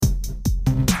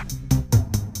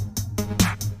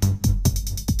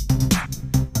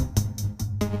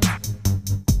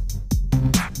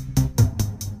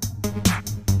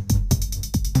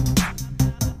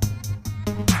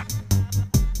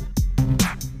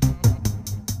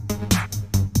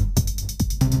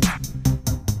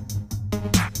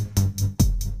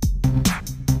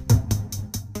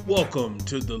Welcome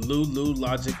to the Lulu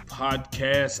Logic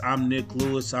Podcast. I'm Nick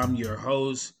Lewis. I'm your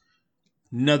host.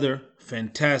 Another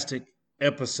fantastic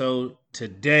episode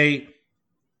today.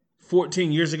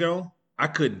 14 years ago, I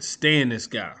couldn't stand this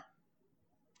guy.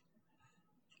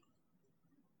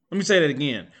 Let me say that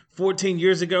again. 14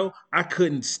 years ago, I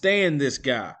couldn't stand this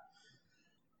guy.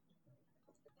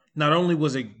 Not only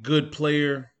was a good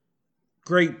player,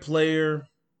 great player,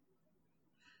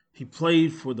 he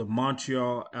played for the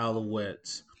Montreal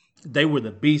Alouettes. They were the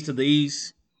beast of the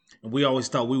East, and we always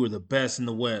thought we were the best in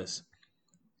the West.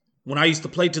 When I used to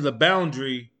play to the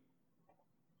boundary,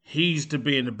 he used to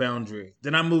be in the boundary.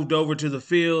 Then I moved over to the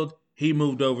field. He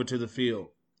moved over to the field.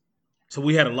 So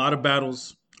we had a lot of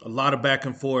battles, a lot of back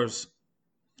and forths.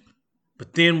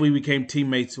 But then we became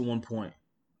teammates at one point.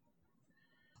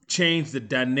 Changed the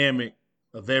dynamic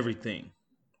of everything.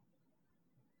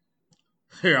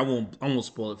 Here, I won't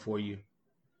spoil it for you.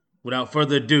 Without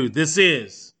further ado, this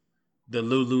is the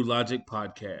Lulu Logic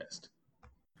Podcast.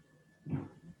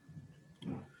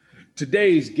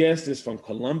 Today's guest is from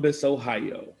Columbus,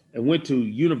 Ohio, and went to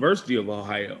University of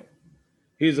Ohio.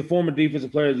 He is a former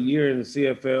Defensive Player of the Year in the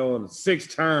CFL and a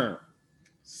six-time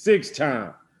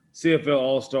CFL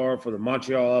All-Star for the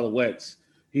Montreal Alouettes.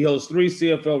 He holds 3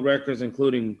 CFL records,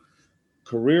 including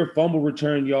career fumble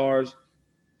return yards,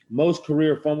 most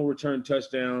career fumble return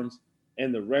touchdowns,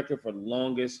 and the record for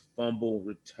longest fumble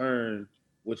return,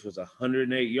 which was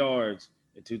 108 yards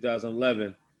in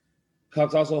 2011.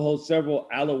 Cox also holds several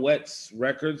Alouettes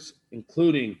records,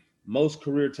 including most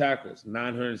career tackles,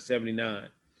 979,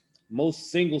 most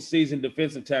single-season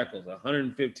defensive tackles,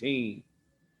 115,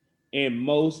 and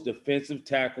most defensive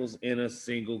tackles in a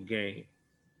single game.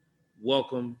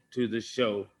 Welcome to the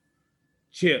show,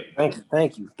 Chip.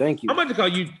 Thank you. I'm about to call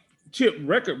you Chip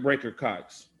Record Breaker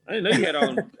Cox. I didn't know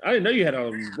you had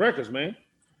all them records, man.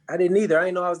 I didn't either. I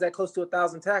didn't know I was that close to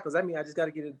 1,000 tackles. I mean, I just got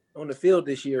to get it on the field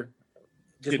this year.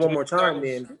 Just one more time,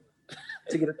 man,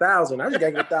 to get 1,000. I just got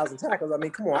to get 1,000 tackles. I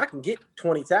mean, come on, I can get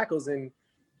 20 tackles and,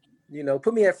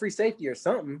 put me at free safety or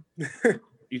something.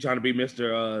 You trying to be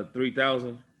Mr.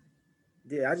 3,000?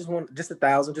 Yeah, I just want just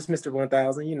 1,000, just Mr.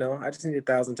 1,000. I just need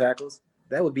 1,000 tackles.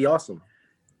 That would be awesome.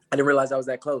 I didn't realize I was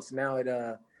that close. Now I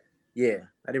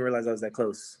didn't realize I was that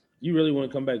close. You really want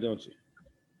to come back, don't you?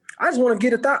 I just want to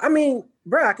get 1,000. I mean,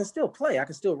 bro, I can still play. I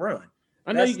can still run.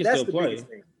 I know you can still play.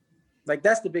 Like,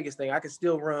 that's the biggest thing. I can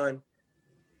still run.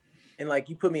 And, like,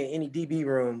 you put me in any DB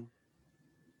room,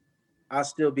 I'll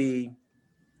still be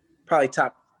probably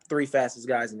top 3 fastest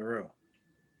guys in the room.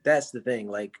 That's the thing.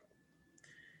 Like,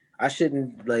 I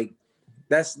shouldn't, like,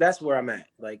 that's where I'm at.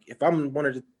 Like, if I'm one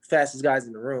of the fastest guys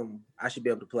in the room, I should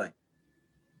be able to play.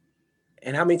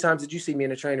 And how many times did you see me in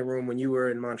the training room when you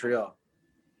were in Montreal?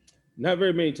 Not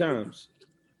very many times.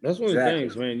 That's one of the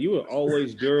things, man. You were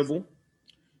always durable.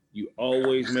 You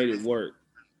always made it work.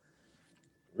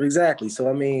 Exactly. So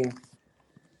I mean,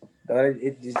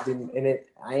 it just didn't. And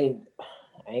I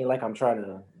ain't like I'm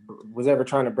was ever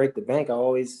trying to break the bank. I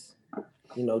always,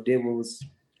 did what was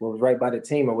right by the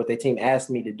team or what the team asked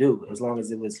me to do, as long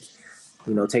as it was,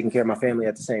 taking care of my family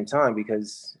at the same time,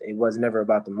 because it was never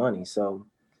about the money. So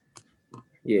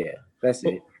yeah, that's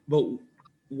it. But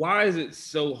why is it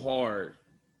so hard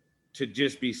to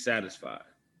just be satisfied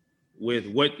with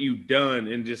what you've done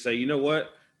and just say, you know what,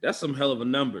 that's some hell of a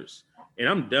numbers and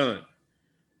I'm done?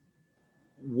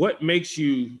 What makes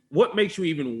you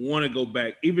even want to go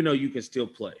back, even though you can still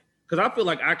play? Because I feel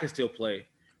like I can still play,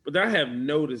 but I have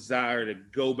no desire to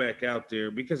go back out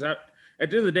there, because at the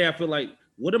end of the day, I feel like,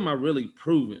 what am I really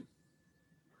proving?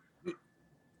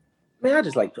 Man,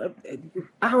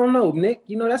 I don't know, Nick.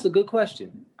 That's a good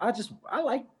question. I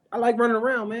like running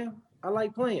around, man. I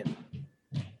like playing.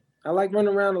 I like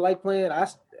running around. I like playing. I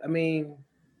mean,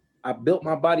 I built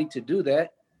my body to do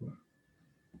that.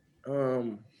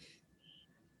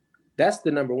 That's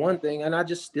the number one thing. And I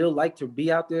just still like to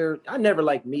be out there. I never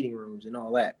liked meeting rooms and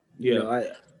all that.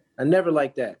 I never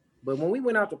liked that. But when we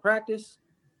went out to practice,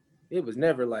 it was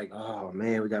never like, oh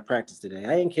man, we got practice today.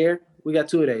 I didn't care. We got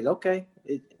 2 days. Okay.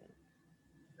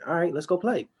 All right, let's go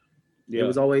play. Yeah. It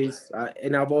was always,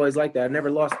 and I've always liked that. I never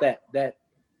lost that.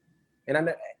 And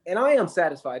I am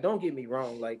satisfied. Don't get me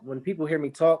wrong. Like, when people hear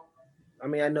me talk, I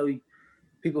mean, I know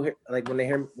people hear, like,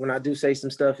 when I do say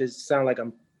some stuff, it sounds like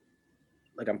I'm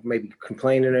maybe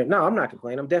complaining. No, I'm not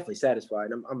complaining. I'm definitely satisfied.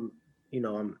 I'm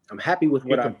happy with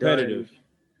what I've done.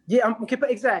 Yeah,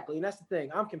 exactly. And that's the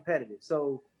thing. I'm competitive.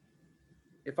 So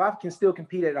if I can still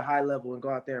compete at a high level and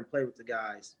go out there and play with the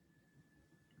guys,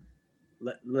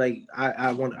 like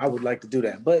I would like to do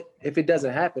that. But if it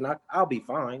doesn't happen, I'll be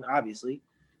fine. Obviously,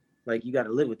 like, you got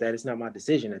to live with that. It's not my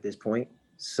decision at this point.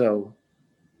 So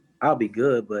I'll be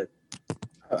good, but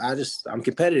I'm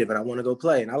competitive and I want to go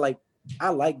play. And I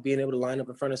like being able to line up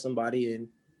in front of somebody and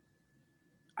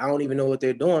I don't even know what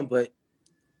they're doing, but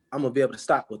I'm gonna be able to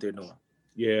stop what they're doing.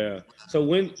 Yeah. So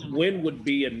when would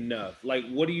be enough? Like,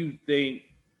 what do you think?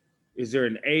 Is there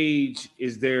an age?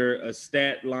 Is there a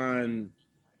stat line?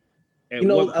 At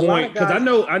what point? Because I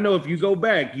know if you go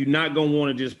back, you're not gonna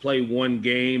want to just play one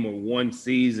game or one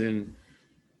season.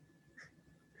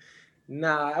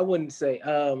 Nah, I wouldn't say.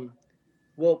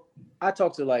 Well, I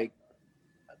talked to like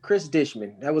Chris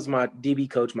Dishman. That was my DB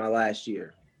coach my last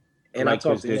year, and I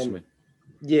talked to him.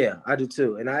 Yeah, I do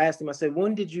too. And I asked him. I said,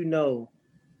 "When did you know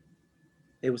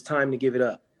it was time to give it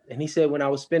up?" And he said, "When I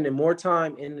was spending more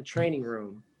time in the training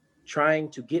room trying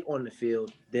to get on the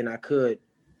field than I could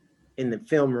in the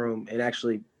film room and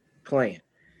actually playing."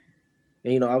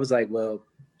 And I was like, "Well,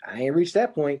 I ain't reached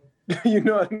that point." You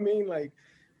know what I mean? Like,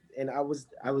 and I was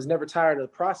never tired of the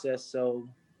process, so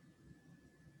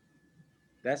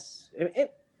that's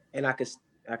it. And I could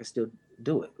still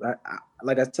do it.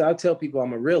 I tell people,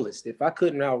 I'm a realist. If I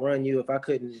couldn't outrun you, if I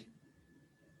couldn't,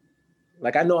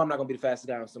 like, I know I'm not gonna be the fastest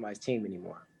guy on somebody's team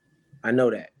anymore. I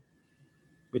know that.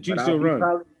 But you still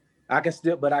run. I can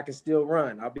still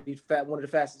run. I'll be one of the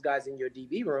fastest guys in your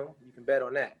DB room. You can bet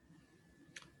on that.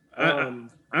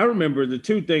 I remember the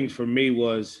two things for me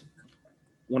was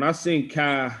when I seen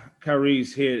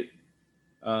Kyrie's hit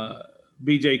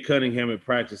BJ Cunningham in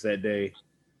practice that day,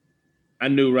 I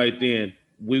knew right then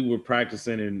we were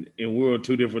practicing and we were on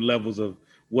two different levels of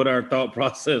what our thought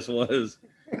process was.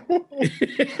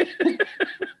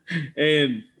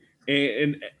 and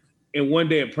one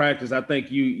day at practice, I think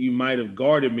you might have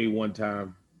guarded me one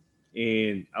time,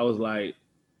 and I was like,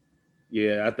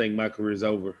 "Yeah, I think my career's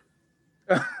over."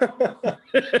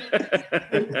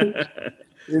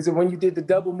 Is it when you did the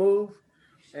double move?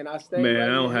 And I stayed. Man,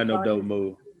 I don't have no double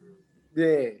move.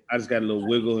 Yeah, I just got a little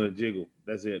wiggle and a jiggle.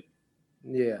 That's it.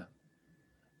 Yeah.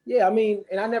 I mean,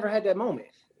 and I never had that moment.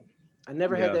 Had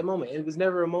that moment. It was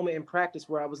never a moment in practice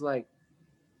where I was like,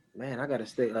 man, I gotta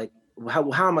stay. Like,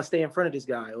 how am I staying in front of this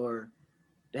guy? Or,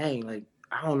 dang, like,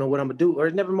 I don't know what I'm gonna do. Or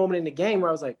it's never a moment in the game where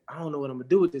I was like, I don't know what I'm gonna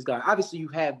do with this guy. Obviously, you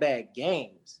have bad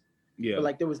games. Yeah. But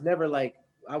like, there was never like,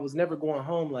 I was never going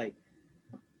home like,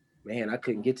 man, I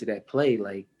couldn't get to that play.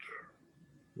 Like,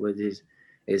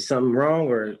 is something wrong?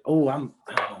 Or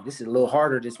this is a little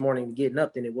harder this morning getting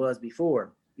up than it was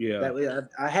before. Yeah. That way,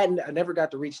 I never got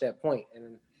to reach that point,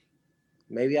 and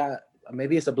maybe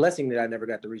it's a blessing that I never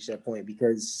got to reach that point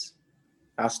because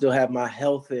I'll still have my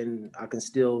health and I can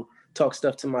still talk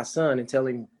stuff to my son and tell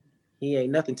him he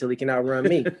ain't nothing till he can outrun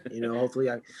me.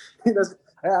 Hopefully I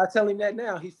tell him that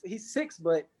now. He's 6,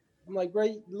 but I'm like,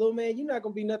 bro, little man, you're not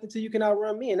gonna be nothing till you can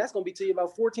outrun me, and that's gonna be till you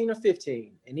about 14 or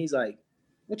 15. And he's like,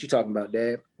 what you talking about,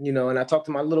 Dad? And I talked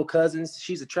to my little cousins.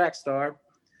 She's a track star.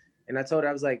 And I told her,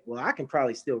 I was like, well, I can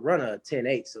probably still run a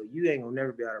 10.8, so you ain't gonna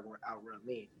never be able to outrun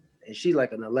me. And she's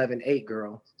like an 11.8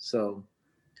 girl. So,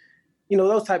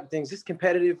 those type of things, just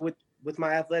competitive with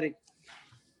my athletic,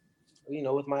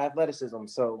 with my athleticism.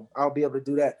 So I'll be able to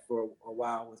do that for a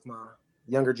while with my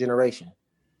younger generation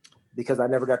because I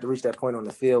never got to reach that point on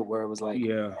the field where it was like,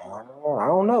 yeah, I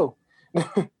don't know.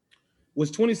 Was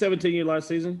 2017 your last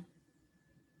season?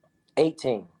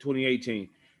 2018.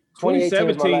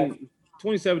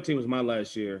 2017 was my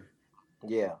last year.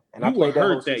 Yeah. And I played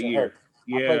hurt that year. Hurt.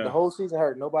 Yeah. I played the whole season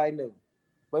hurt. Nobody knew.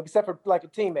 But except for like the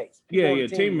teammates.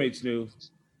 Teammates knew.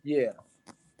 Yeah.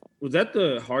 Was that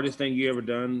the hardest thing you ever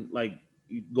done? Like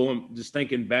just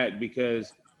thinking back,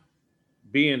 because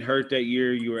being hurt that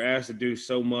year, you were asked to do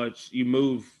so much. You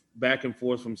moved back and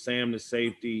forth from Sam to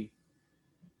safety.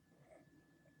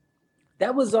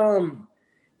 That was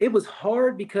it was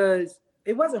hard because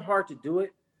it wasn't hard to do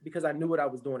it because I knew what I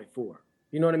was doing it for.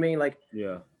 You know what I mean? Like,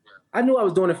 yeah, I knew I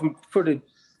was doing it for the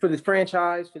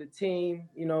franchise, for the team.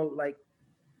 Like,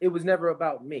 it was never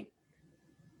about me.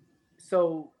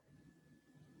 So,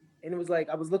 and it was like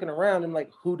I was looking around and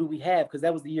like, who do we have? Because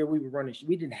that was the year we were running.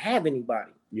 We didn't have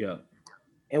anybody. Yeah,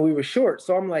 and we were short.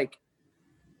 So I'm like,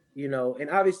 and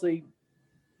obviously,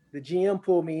 the GM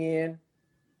pulled me in.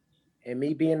 And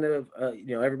me being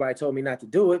everybody told me not to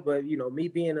do it, but me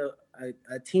being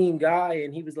a team guy,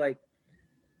 and he was like,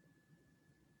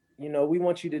 we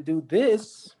want you to do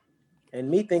this, and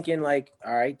me thinking like,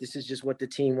 all right, this is just what the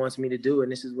team wants me to do,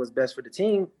 and this is what's best for the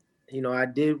team. I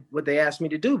did what they asked me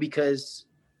to do because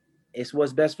it's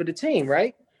what's best for the team,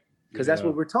 right? Because that's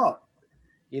what we're taught,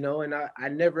 And I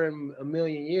never in a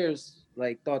million years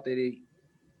like thought that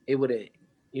it would have,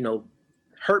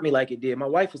 hurt me like it did. My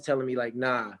wife was telling me like,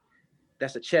 nah.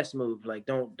 That's a chess move. Like,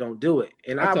 don't do it.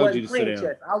 And I wasn't playing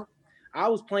chess. I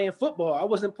was playing football. I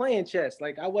wasn't playing chess.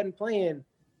 Like I wasn't playing,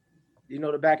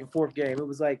 the back and forth game. It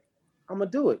was like, I'm gonna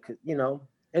do it,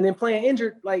 and then playing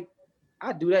injured, like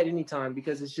I do that anytime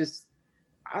because it's just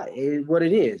what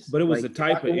it is. But it was like, the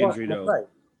type of injury though. Right.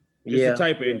 It's the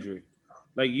type of injury.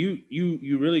 Like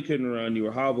you really couldn't run. You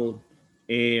were hobbled,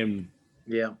 and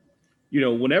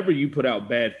whenever you put out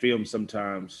bad film,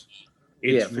 sometimes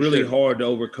it's really hard to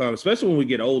overcome, especially when we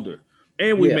get older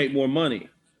and we make more money.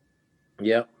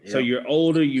 Yeah. So you're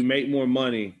older, you make more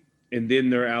money, and then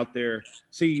they're out there.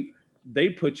 See, they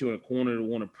put you in a corner to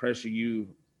want to pressure you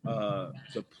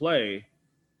to play.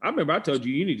 I remember I told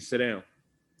you need to sit down.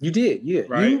 You did, yeah.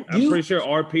 Right? I'm pretty sure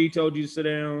RP told you to sit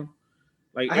down.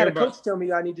 Like I had a coach tell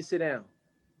me I need to sit down.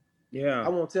 Yeah. I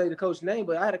won't tell you the coach's name,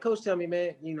 but I had a coach tell me,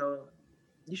 man, you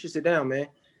should sit down, man.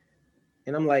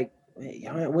 And I'm like, hey,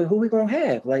 who we gonna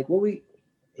have? Like, what we,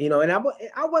 and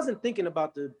I wasn't thinking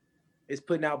about it's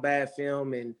putting out bad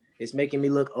film and it's making me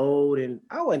look old, and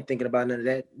I wasn't thinking about none of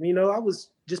that. I was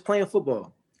just playing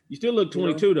football. You still look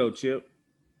 22 though, Chip.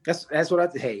 That's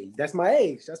what that's my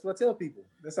age. That's what I tell people.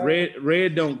 That's how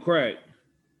red don't crack.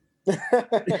 I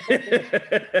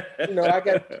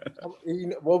got.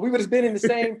 Well, we would have been in the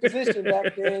same position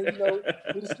back then.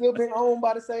 We'd have still been owned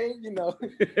by the same.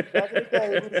 Back in the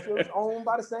day, we'd have still been owned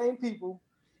by the same people.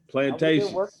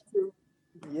 Plantations.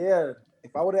 Yeah,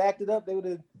 if I would have acted up, they would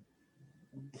have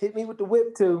hit me with the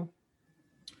whip too.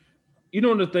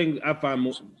 The thing I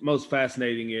find most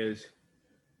fascinating is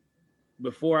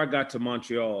before I got to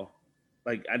Montreal,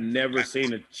 like I never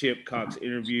seen a Chip Cox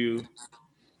interview.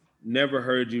 Never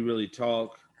heard you really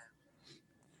talk.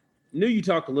 Knew you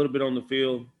talk a little bit on the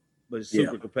field, but it's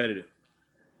super competitive.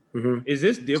 Mm-hmm. Is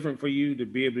this different for you to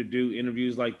be able to do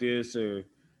interviews like this or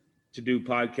to do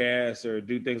podcasts or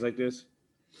do things like this?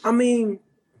 I mean,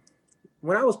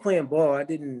 when I was playing ball, I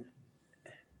didn't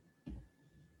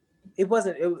want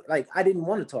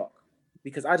to talk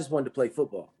because I just wanted to play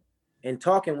football. And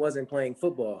talking wasn't playing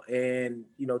football. And,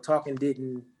 talking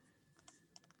didn't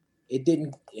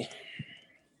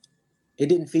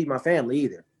feed my family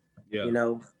either. Yeah.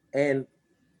 And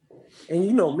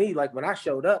me, like when I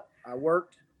showed up, I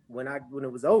worked. When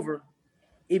it was over,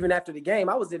 even after the game,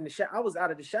 I was I was out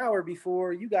of the shower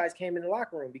before you guys came in the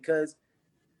locker room because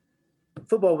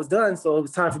football was done. So it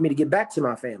was time for me to get back to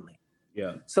my family.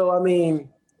 Yeah. So, I mean,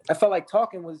 I felt like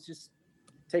talking was just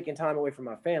taking time away from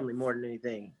my family more than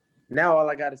anything. Now all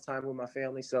I got is time with my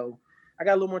family. So I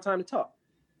got a little more time to talk.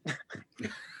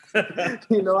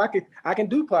 I can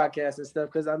do podcasts and stuff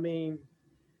because I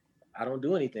don't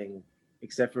do anything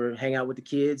except for hang out with the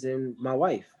kids and my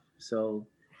wife. So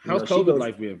how's COVID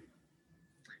life been?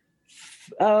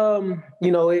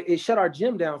 It shut our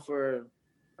gym down for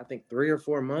I think 3 or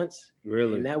 4 months.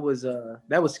 Really? And that was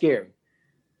scary.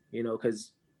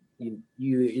 Because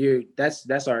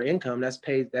that's our income.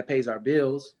 That pays our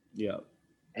bills. Yeah.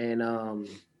 And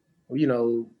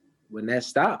when that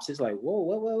stops, it's like,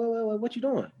 whoa, what you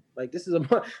doing? Like this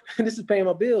is paying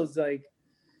my bills. Like,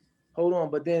 hold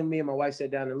on. But then me and my wife sat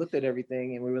down and looked at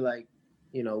everything, and we were like,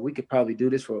 we could probably do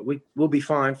this we'll be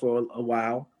fine for a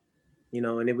while,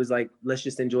 And it was like, let's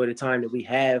just enjoy the time that we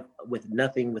have with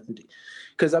nothing.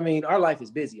 Because our life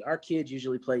is busy. Our kids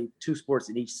usually play 2 sports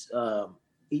in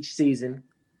each season.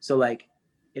 So like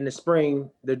in the spring,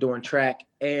 they're doing track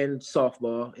and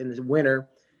softball. In the winter,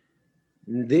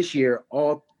 this year,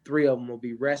 all 3 of them will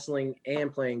be wrestling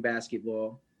and playing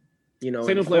basketball. Say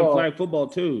they're playing flag football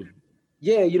too.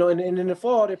 Yeah, and in the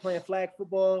fall they're playing flag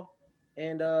football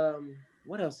and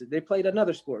what else? They played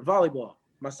another sport, volleyball.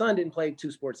 My son didn't play 2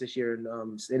 sports this year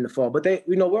in the fall, but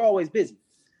we're always busy.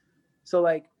 So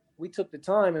like we took the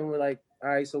time and we're like, all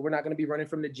right, so we're not going to be running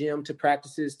from the gym to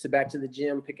practices to back to the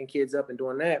gym, picking kids up and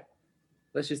doing that.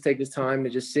 Let's just take this time to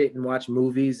just sit and watch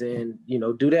movies and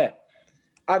do that.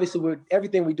 Obviously,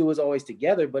 everything we do is always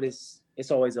together, but it's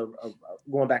always a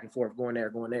going back and forth, going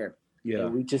there. Yeah.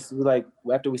 And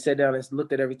after we sat down and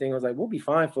looked at everything, I was like, we'll be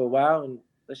fine for a while, and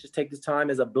let's just take this time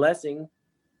as a blessing.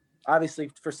 Obviously,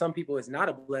 for some people, it's not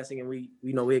a blessing, and we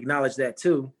acknowledge that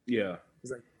too. Yeah.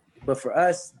 It's like, but for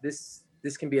us, this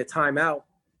can be a timeout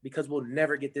because we'll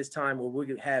never get this time where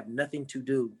we have nothing to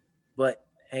do but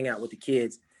hang out with the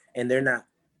kids, and they're not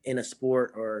in a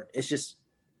sport or it's just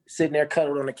sitting there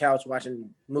cuddled on the couch watching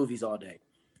movies all day.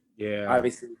 Yeah.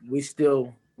 Obviously, we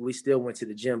still went to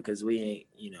the gym because we ain't,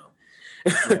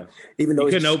 yeah. Even though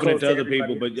you couldn't open it to other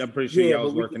people, but I'm pretty sure y'all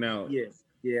was working out. Yeah,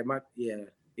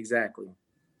 exactly.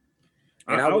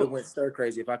 And I would have went stir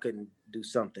crazy if I couldn't do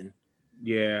something.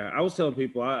 Yeah, I was telling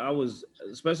people, I was,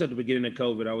 especially at the beginning of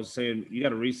COVID, I was saying you got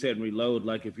to reset and reload.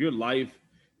 Like if your life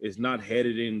is not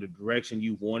headed in the direction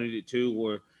you wanted it to,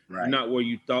 or You're not where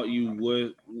you thought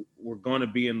you were going to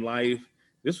be in life.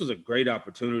 This was a great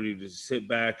opportunity to sit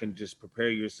back and just prepare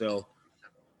yourself.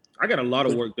 I got a lot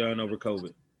of work done over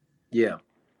COVID. Yeah.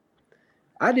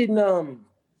 I didn't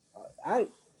I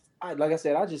like I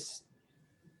said, I just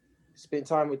spent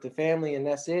time with the family and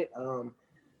that's it.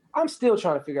 I'm still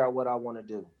trying to figure out what I want to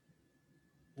do.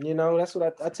 You know, that's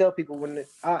what I tell people when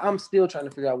I'm still trying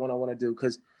to figure out what I want to do,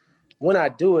 because when I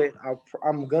do it,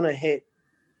 I'm gonna head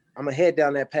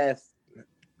down that path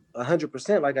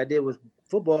 100% like I did with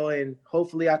football, and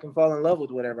hopefully I can fall in love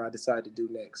with whatever I decide to do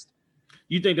next.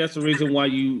 You think that's the reason why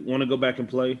you want to go back and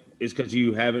play? Is because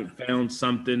you haven't found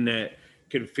something that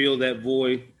can fill that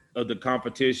void of the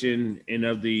competition and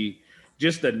of the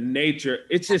nature.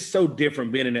 It's just so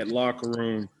different being in that locker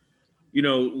room, you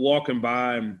know, walking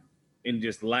by and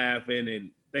just laughing and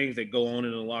things that go on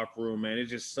in the locker room, man. It's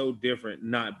just so different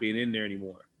not being in there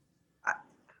anymore. I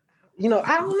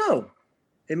don't know.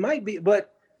 It might be,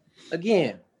 but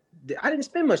again, I didn't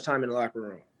spend much time in the locker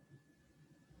room.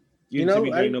 You didn't see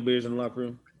me drink no beers in the locker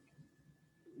room?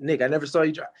 Nick, I never saw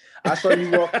you. I saw you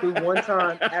walk through one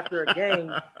time after a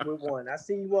game with one. I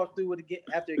seen you walk through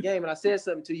after a game, and I said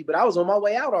something to you, but I was on my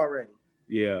way out already.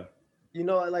 Yeah. You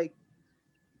know, like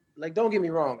don't get me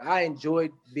wrong. I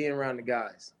enjoyed being around the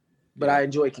guys, but I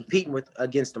enjoy competing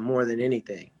against them more than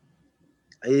anything.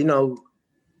 You know,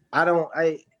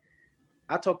 I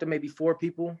talked to maybe 4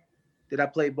 people that I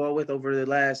played ball with over the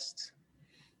last.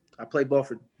 I played ball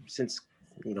since,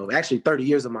 you know, actually 30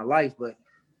 years of my life, but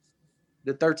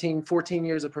the 13, 14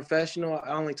 years of professional,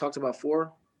 I only talked to about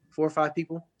 4 or 5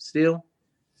 people still.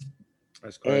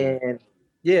 That's crazy. And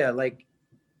yeah,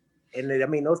 I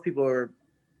mean, those people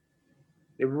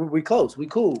we close, we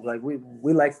cool. Like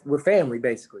we're family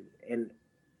basically. And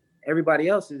everybody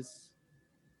else is,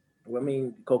 I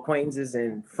mean, acquaintances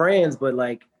and friends, but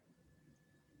like,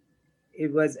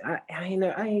 it was, I ain't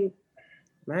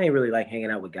really like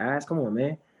hanging out with guys. Come on,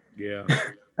 man. Yeah.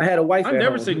 I had a wife. I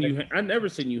never seen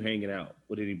you hanging out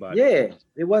with anybody. Yeah,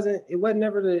 it wasn't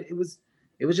never it was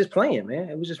just playing, man.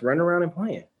 It was just running around and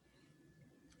playing.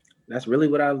 That's really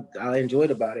what I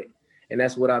enjoyed about it, and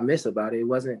that's what I miss about it. It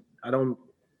wasn't. I don't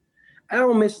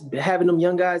miss having them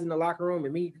young guys in the locker room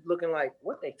and me looking like,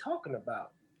 what they talking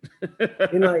about.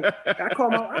 And like I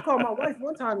called my wife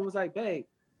one time and was like, babe,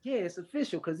 yeah, it's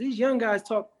official, because these young guys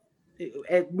talk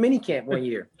at minicamp one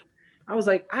year. I was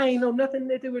like, I ain't know nothing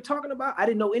that they were talking about. I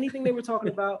didn't know anything they were talking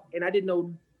about, and I didn't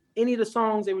know any of the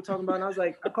songs they were talking about. And I was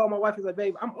like, I called my wife and was like,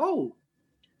 babe, I'm old.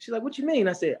 She's like, what you mean?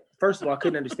 I said, first of all, I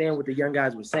couldn't understand what the young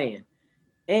guys were saying.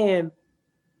 And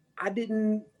I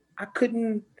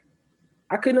couldn't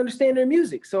understand their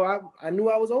music. So I knew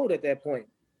I was old at that point.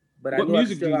 But what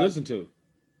music do you listen to?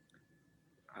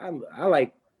 I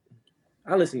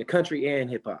listen to country and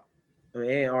hip hop.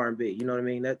 And R&B, you know what I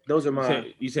mean? Those are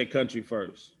my. You said country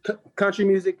first. Country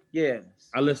music, yeah.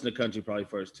 I listen to country probably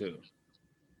first too.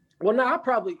 Well, no, I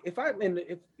probably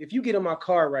if you get in my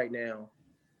car right now,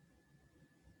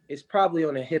 it's probably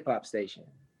on a hip hop station,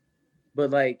 but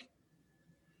like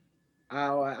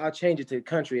I'll change it to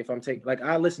country if I'm taking. Like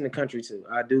I listen to country too.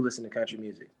 I do listen to country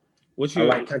music. What's your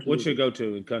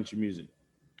go-to in country music?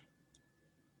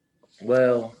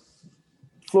 Well,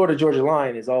 Florida Georgia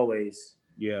Line is always.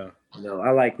 Yeah. You know, I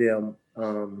like them.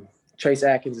 Trace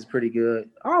Atkins is pretty good.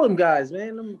 All them guys,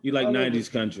 man. You like 90s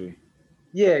country?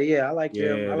 Yeah, I like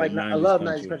them. I love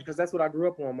 90s country because that's what I grew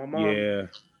up on. My mom.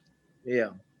 Yeah.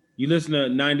 You listen to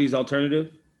 90s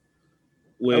alternative?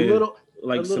 With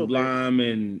Sublime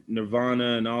and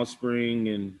Nirvana and Offspring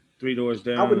and Three Doors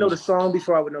Down. I would know the song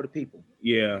before I would know the people.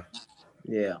 Yeah.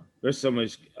 Yeah. There's so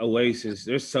much Oasis.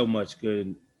 There's so much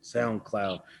good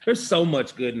SoundCloud. There's so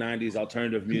much good 90s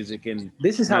alternative music. And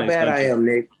this is how bad I am,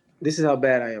 Nick.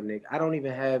 I don't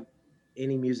even have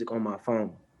any music on my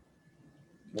phone.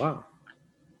 Wow.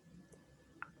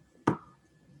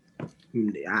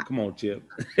 Come on, Chip.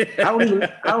 I don't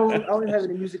even have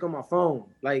any music on my phone.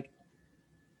 Like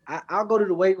I'll go to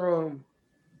the weight room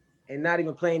and not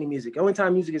even play any music. The only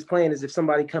time music is playing is if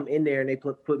somebody come in there and they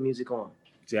put music on.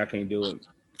 See, I can't do it.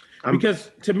 Because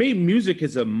to me, music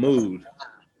is a mood.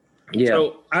 Yeah.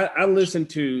 So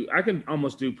I can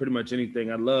almost do pretty much anything.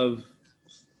 I love,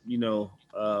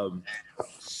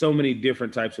 so many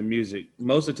different types of music.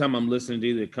 Most of the time I'm listening to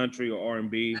either country or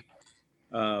R&B.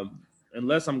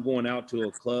 Unless I'm going out to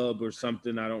a club or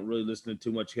something, I don't really listen to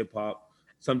too much hip hop.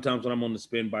 Sometimes when I'm on the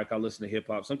spin bike, I listen to hip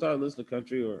hop. Sometimes I listen to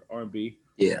country or R&B.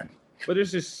 Yeah. But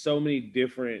there's just so many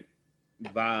different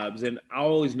vibes. And I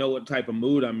always know what type of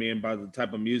mood I'm in by the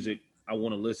type of music I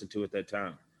want to listen to at that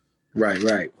time.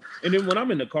 Right. And then when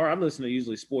I'm in the car, I listen to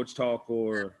usually sports talk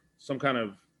or some kind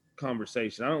of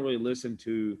conversation. I don't really listen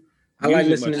to I like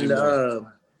listening to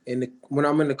when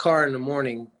I'm in the car in the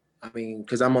morning. I mean,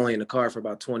 because I'm only in the car for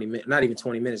about 20 minutes, not even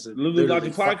 20 minutes. Lulu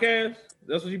Logic podcast?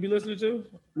 That's what you be listening to?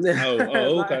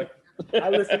 Okay. I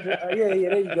listen to yeah,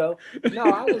 there you go. No,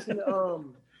 I listen to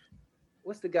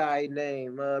what's the guy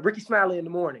name? Ricky Smiley in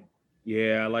the morning.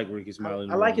 Yeah, I like Ricky Smiley.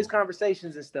 I like his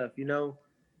conversations and stuff, you know,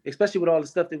 especially with all the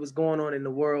stuff that was going on in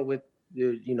the world with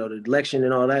the election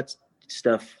and all that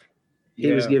stuff.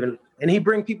 He was giving, and he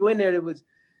bring people in there that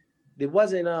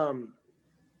wasn't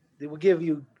that would give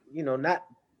you,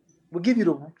 would give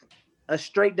you a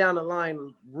straight down the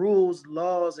line rules,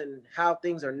 laws, and how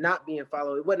things are not being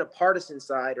followed. It wasn't a partisan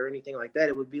side or anything like that.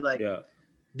 It would be like,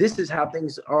 this is how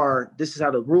things are. This is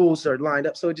how the rules are lined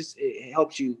up. So it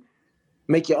helps you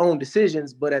make your own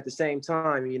decisions, but at the same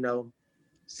time,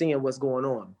 seeing what's going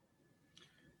on.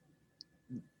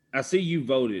 I see you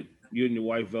voted. You and your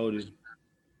wife voted.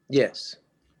 Yes.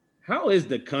 How is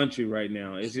the country right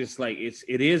now? It's just like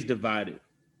it is divided.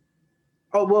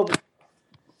 Oh well,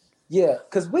 yeah,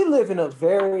 because we live in a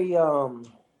very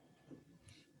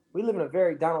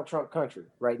Donald Trump country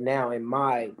right now in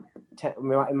my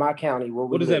county. Where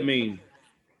what does that mean?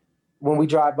 When we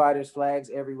drive by, there's flags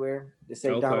everywhere that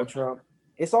say Donald Trump.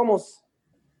 It's almost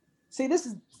this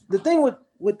is the thing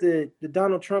with the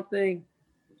Donald Trump thing.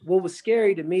 What was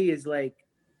scary to me is like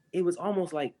it was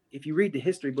almost like if you read the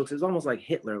history books, it's almost like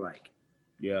Hitler. Like,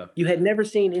 yeah, you had never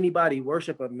seen anybody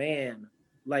worship a man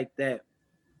like that.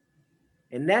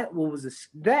 And that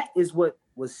is what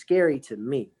was scary to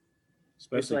me.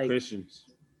 Especially like, Christians.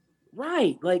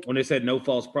 Right. Like when they said no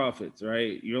false prophets,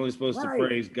 right? You're only supposed to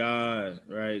praise God,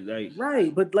 right? Like,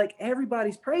 right. But like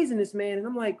everybody's praising this man. And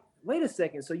I'm like, wait a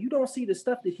second. So you don't see the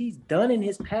stuff that he's done in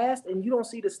his past and you don't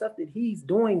see the stuff that he's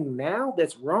doing now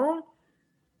that's wrong?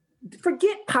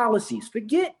 Forget policies.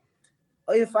 Forget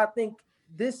if I think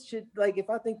this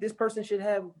person should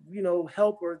have,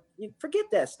 help or forget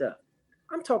that stuff.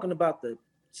 I'm talking about the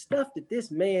stuff that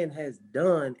this man has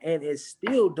done and is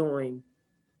still doing,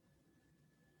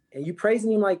 and you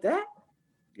praising him like that?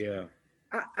 Yeah.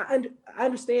 I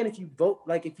understand if you vote,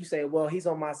 like if you say, well, he's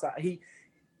on my side,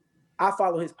 I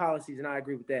follow his policies and I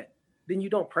agree with that. Then you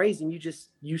don't praise him.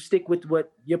 You stick with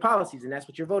what your policies, and that's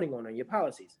what you're voting on your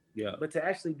policies. Yeah. But to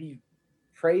actually be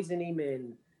praising him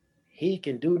and he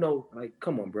can do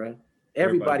come on, bro.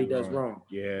 Everybody does wrong.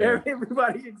 Yeah.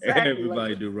 Everybody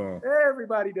do wrong.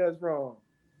 Everybody does wrong.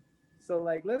 So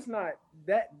let's not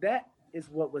that is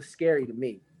what was scary to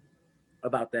me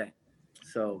about that.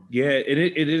 So yeah, it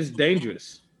is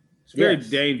dangerous. It's very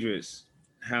dangerous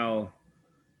how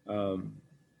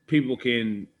people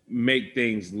can make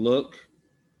things look,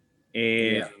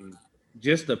 and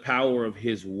just the power of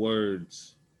his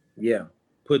words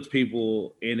puts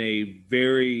people in a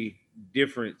very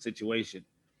different situation.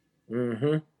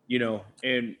 Mm-hmm.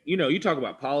 And you talk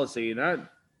about policy, and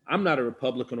I'm not a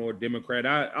Republican or a Democrat.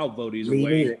 I'll vote either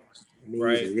way.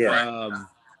 Right? Yeah.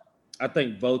 I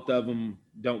think both of them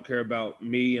don't care about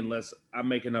me unless I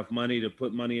make enough money to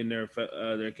put money in their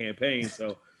campaign.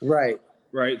 So right.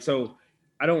 So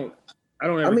I don't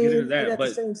ever get into that. But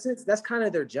the same sense, that's kind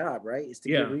of their job, right? Is to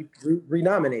get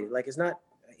renominated. Like it's not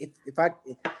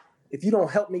if you don't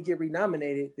help me get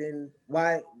renominated, then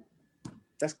why?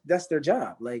 That's their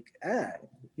job. I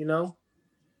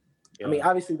mean,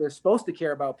 obviously they're supposed to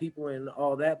care about people and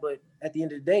all that, but at the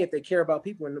end of the day, if they care about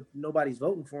people and nobody's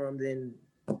voting for them, then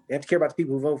they have to care about the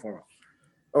people who vote for them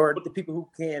or the people who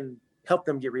can help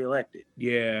them get reelected.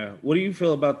 Yeah. What do you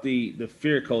feel about the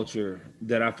fear culture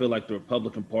that I feel like the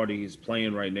Republican Party is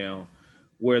playing right now,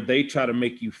 where they try to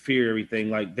make you fear everything?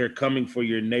 Like they're coming for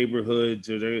your neighborhoods,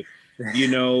 or they're,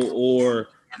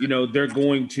 they're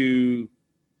going to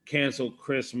cancel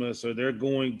Christmas, or they're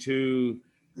going to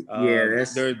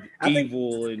they're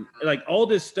evil, and like all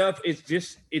this stuff. It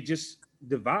just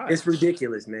divides. It's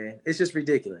ridiculous, man. It's just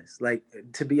ridiculous. Like,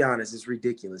 to be honest, it's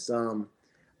ridiculous. I'm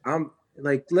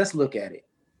like, let's look at it.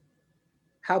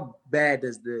 How bad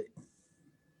does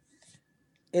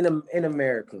in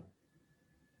America?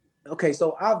 Okay,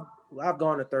 so I've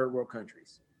gone to third world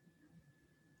countries.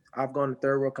 I've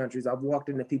walked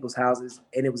into people's houses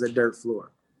and it was a dirt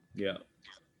floor. Yeah.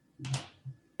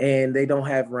 And they don't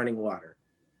have running water.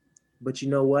 But you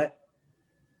know what?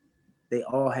 They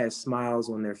all had smiles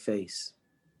on their face.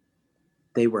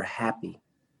 They were happy.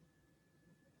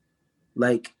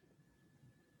 Like,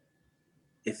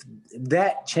 if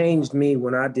that changed me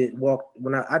when I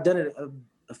I've done it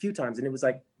a few times, and it was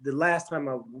like the last time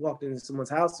I walked into someone's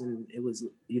house, and it was,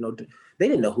 they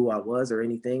didn't know who I was or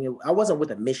anything. I wasn't with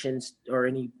a mission or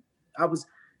any. I was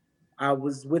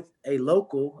with a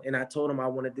local, and I told him I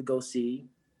wanted to go see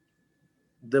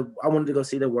I wanted to go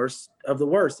see the worst of the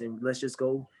worst, and let's just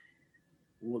go.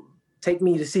 Take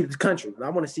me to see the country. I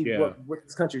want to see what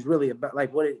this country is really about,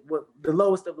 like what the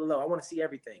lowest of the low. I want to see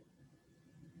everything.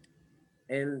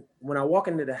 And when I walk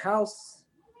into the house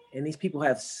and these people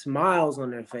have smiles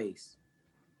on their face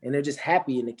and they're just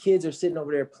happy, and the kids are sitting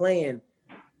over there playing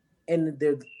and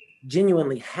they're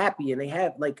genuinely happy, and they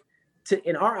have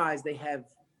in our eyes, they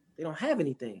don't have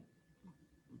anything.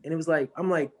 And it was like,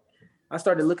 I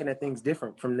started looking at things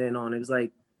different from then on. It was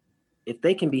like, if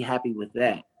they can be happy with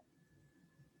that,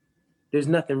 there's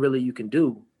nothing really you can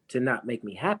do to not make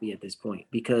me happy at this point.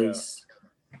 Because,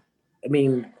 I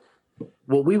mean,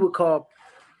 what we would call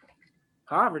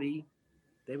poverty,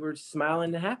 they were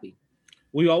smiling and happy.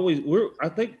 I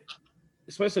think,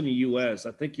 especially in the U.S.,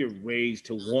 I think you're raised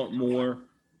to want more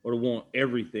or to want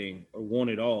everything or want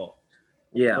it all.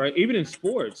 Yeah. Right. Even in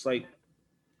sports, like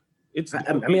it's. I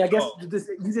guess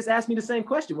you just asked me the same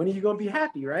question. When are you going to be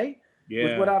happy? Right. Yeah.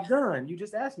 With what I've done, you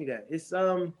just asked me that. It's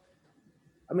I'm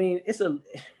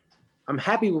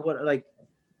happy with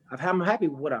I'm happy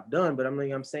with what I've done, but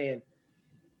I'm saying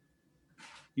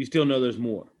you still know there's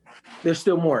more. There's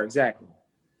still more. Exactly.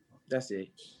 That's it.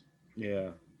 Yeah.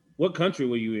 What country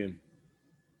were you in?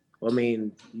 Well, I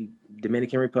mean,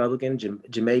 Dominican Republic,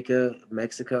 Jamaica,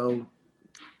 Mexico,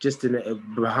 just in the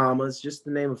Bahamas, just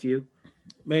to name a few.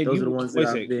 Man, those are the ones that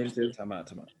I've been to. Time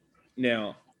out.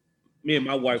 Now, me and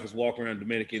my wife was walking around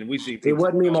Dominican, and we see. It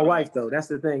wasn't me and my wife, though. That's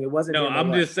the thing. It wasn't. No,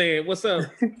 I'm just saying. What's up?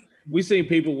 We seen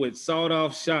people with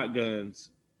sawed-off shotguns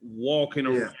walking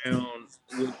around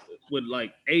with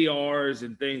like ARs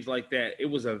and things like that. It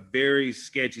was a very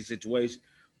sketchy situation.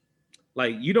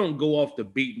 Like, you don't go off the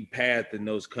beaten path in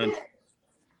those countries,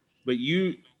 but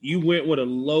you went with a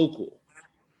local.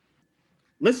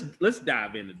 Let's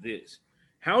dive into this.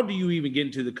 How do you even get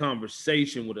into the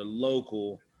conversation with a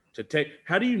local to take?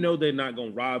 How do you know they're not gonna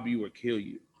rob you or kill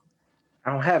you?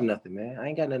 I don't have nothing, man. I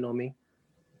ain't got nothing on me.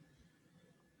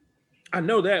 I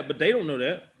know that, but they don't know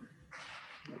that.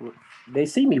 They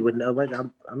see me with no, but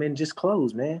I'm in just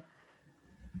clothes, man.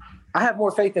 I have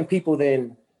more faith in people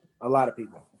than a lot of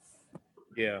people.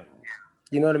 Yeah.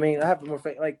 You know what I mean? I have more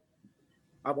faith. Like,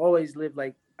 I've always lived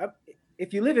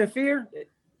if you live in fear,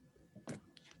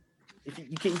 if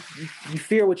you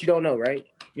fear what you don't know, right?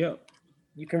 Yeah.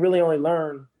 You can really only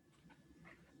learn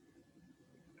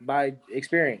by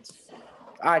experience.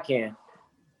 I can.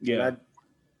 Yeah.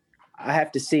 I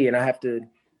have to see, and I have to,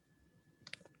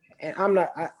 and I'm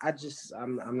not.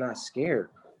 I'm not scared.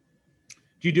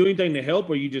 Did you do anything to help,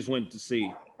 or you just went to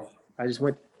see? I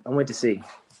went to see.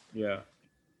 Yeah.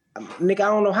 Nick, I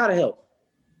don't know how to help.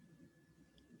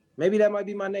 Maybe that might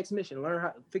be my next mission.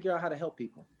 Figure out how to help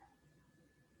people.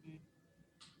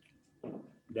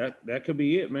 That could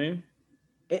be it, man.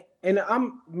 And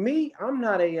I'm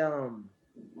not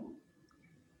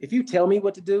if you tell me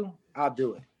what to do, I'll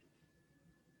do it.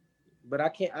 But I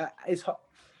can't. It's hard.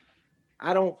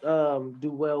 I don't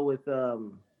do well with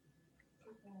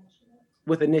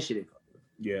initiative.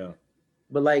 Yeah.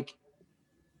 But like,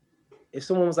 if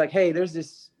someone was like, "Hey, there's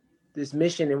this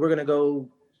mission, and we're gonna go,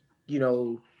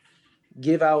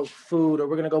 give out food, or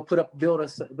we're gonna go build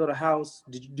a house.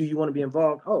 Do you want to be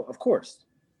involved?" Oh, of course.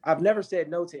 I've never said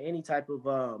no to any type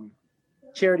of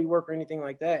charity work or anything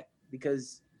like that,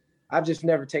 because I've just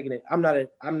never taken it. I'm not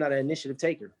an initiative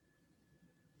taker.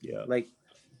 Yeah. Like,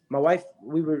 my wife,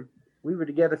 we were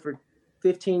together for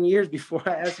 15 years before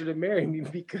I asked her to marry me,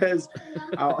 because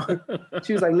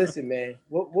she was like, "Listen, man,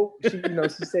 what she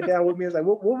sat down with me and was like,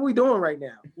 what are we doing right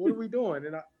now? What are we doing?"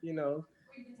 And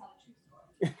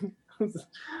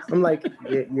I'm like,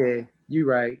 yeah, you're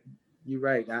right.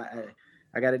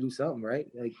 I got to do something, right?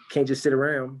 Like, can't just sit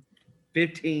around.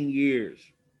 15 years.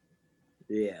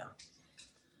 Yeah.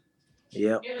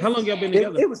 Yeah. How long y'all been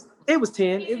together? It was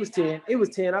 10. It was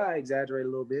 10. I exaggerate a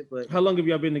little bit, but how long have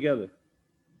y'all been together?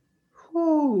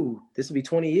 This will be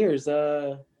 20 years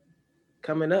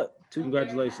coming up.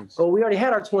 Congratulations. Oh, we already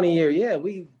had our 20 year. Yeah,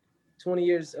 20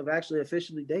 years of actually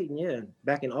officially dating. Yeah,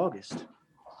 back in August.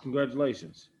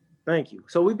 Congratulations. Thank you.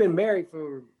 So we've been married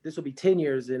this will be 10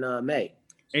 years in May.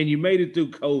 And you made it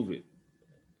through COVID.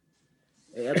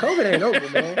 Yeah, COVID ain't over,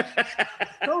 man.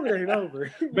 COVID ain't over.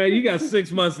 Man, you got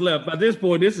 6 months left. By this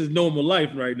point, this is normal life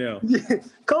right now. Yeah,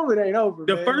 COVID ain't over.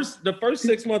 The first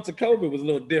 6 months of COVID was a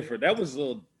little different. That was a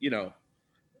little,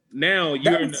 now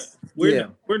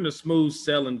we're in the smooth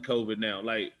selling COVID now.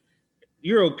 Like,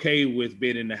 you're okay with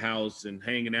being in the house and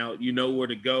hanging out. You know where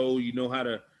to go. You know how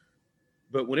to.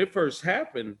 But when it first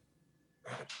happened,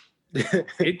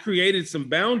 it created some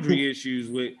boundary issues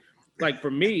with. Like,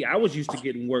 for me, I was used to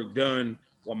getting work done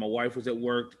while my wife was at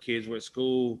work, the kids were at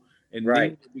school, And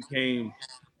Right. then it became,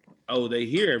 oh, they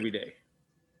here every day.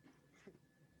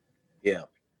 Yeah.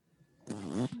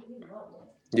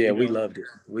 Yeah, we loved it.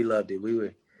 We loved it.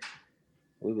 We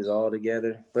was all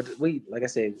together. But like I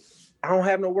said, I don't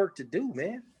have no work to do,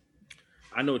 man.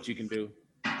 I know what you can do.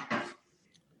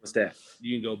 What's that?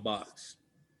 You can go box.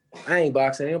 I ain't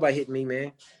boxing. Ain't nobody hitting me,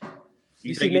 man.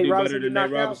 You think you do better than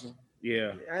Nate Robinson?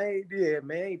 Yeah.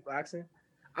 Man, I ain't boxing.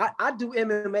 I do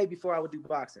MMA before I would do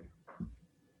boxing.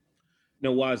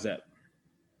 No, why is that?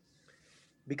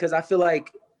 Because I feel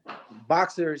like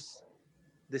boxers,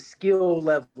 the skill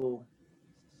level,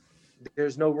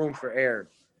 there's no room for error.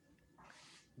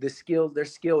 Their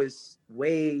skill is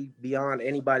way beyond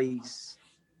anybody's,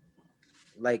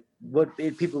 like what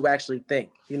people actually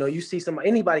think. You know, you see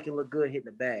anybody can look good hitting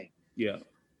a bag. Yeah.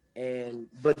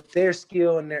 But their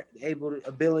skill and their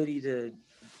ability to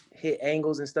hit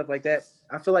angles and stuff like that,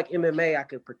 I feel like MMA, I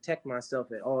could protect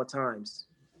myself at all times,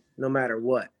 no matter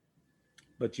what.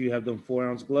 But you have them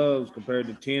 4-ounce gloves compared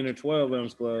to 10 or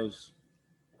 12-ounce gloves.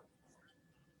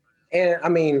 And I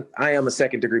mean, I am a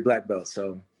 2nd-degree black belt,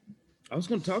 so I was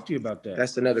going to talk to you about that.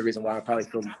 That's another reason why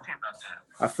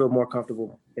I feel more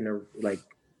comfortable in an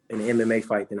MMA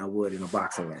fight than I would in a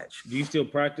boxing match. Do you still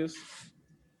practice?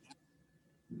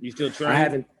 You still train?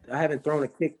 I haven't thrown a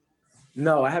kick.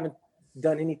 No, I haven't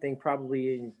done anything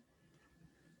probably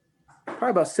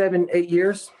about 7-8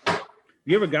 years.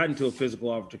 You ever got into a physical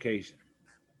altercation?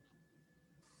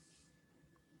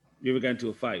 You ever got into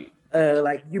a fight?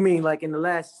 Like you mean like in the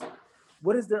last?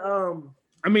 What is the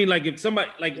I mean, like if somebody,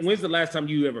 like when's the last time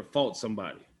you ever fought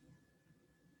somebody?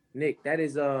 Nick, that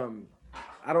is I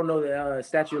don't know the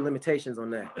statute of limitations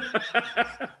on that.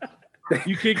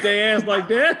 You kick their ass like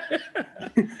that?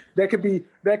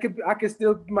 I could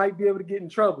still might be able to get in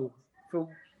trouble. So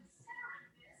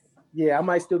yeah, I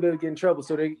might still be able to get in trouble.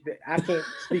 So I can't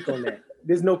speak on that.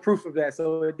 There's no proof of that,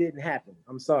 so it didn't happen.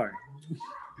 I'm sorry.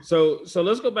 So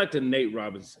let's go back to Nate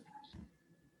Robinson.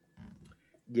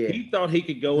 Yeah. He thought he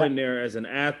could go in there as an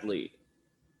athlete,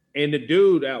 and the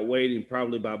dude outweighed him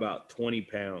probably by about 20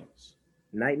 pounds.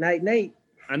 Night, Nate.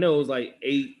 I know it was like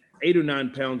 8 or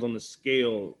 9 pounds on the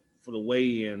scale for the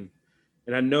weigh-in,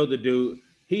 and I know the dude,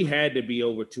 he had to be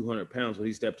over 200 pounds when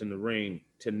he stepped in the ring.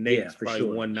 To Nate's probably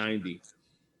sure. 190.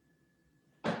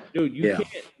 Dude, you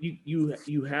can't.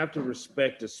 You have to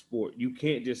respect the sport. You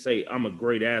can't just say I'm a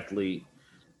great athlete.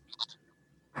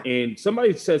 And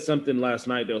somebody said something last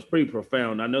night that was pretty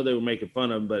profound. I know they were making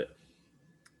fun of him, but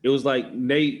it was like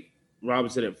Nate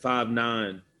Robinson at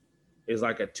 5'9" is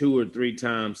like a 2 or 3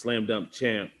 time slam dunk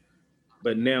champ,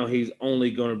 but now he's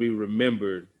only going to be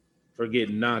remembered for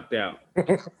getting knocked out.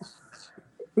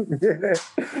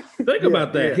 Think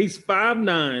about that. Yeah. He's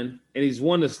 5'9" and he's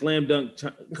won the slam dunk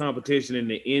competition in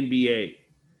the NBA,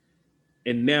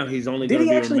 and now he's only going to be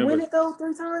remembered. Did he actually win it though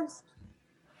 3 times?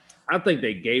 I think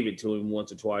they gave it to him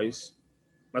once or twice.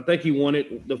 I think he won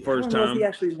it the first time. I don't know if he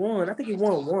actually won. I think he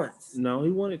won once. No, he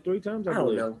won it 3 times. I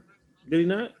don't know. Did he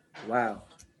not? Wow.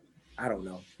 I don't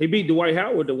know. He beat Dwight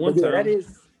Howard the one time.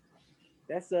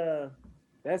 That's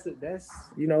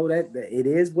you know that it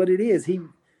is what it is.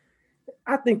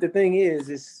 I think the thing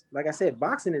is like I said,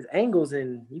 boxing is angles,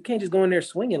 and you can't just go in there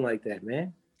swinging like that,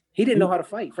 man. He didn't know how to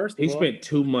fight. First of all, he spent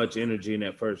too much energy in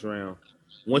that first round.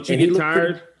 Once you get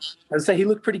tired, I'd say he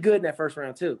looked pretty good in that first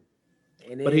round too.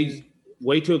 But he's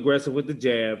way too aggressive with the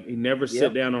jab. He never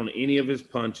sit down on any of his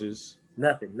punches.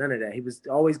 None of that. He was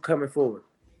always coming forward.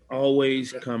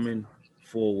 Always coming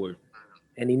forward.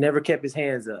 And he never kept his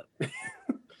hands up.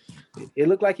 It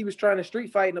looked like he was trying to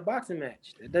street fight in a boxing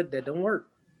match. That don't work.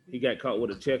 He got caught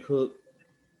with a check hook.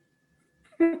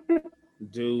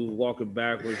 Dude walking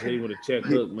backwards, hitting with a check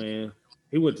hook, man.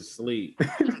 He went to sleep.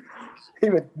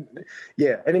 And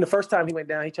then the first time he went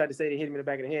down, he tried to say he hit him in the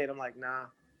back of the head. I'm like, nah,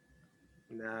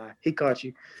 he caught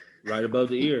you. Right above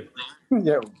the ear.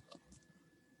 Yep.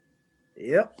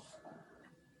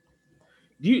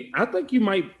 I think you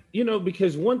might,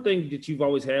 because one thing that you've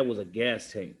always had was a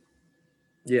gas tank.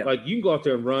 Yeah. Like you can go out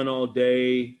there and run all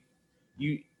day.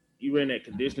 You ran that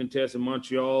conditioning test in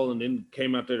Montreal and then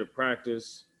came out there to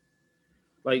practice.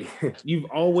 Like you've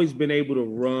always been able to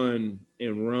run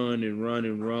and run and run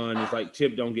and run. It's like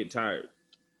Chip don't get tired.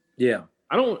 Yeah.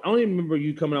 I don't even remember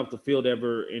you coming off the field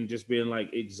ever and just being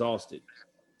like exhausted.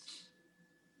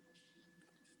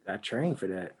 I trained for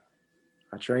that.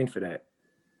 And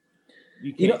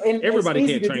everybody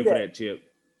can't train for that, Chip.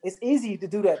 It's easy to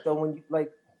do that though when you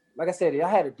like I said, I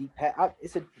had a deep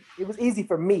it was easy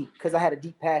for me because I had a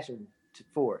deep passion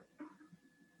for it.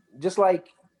 Just like,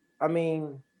 I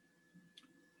mean,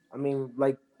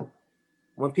 like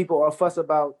when people are fuss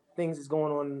about things that's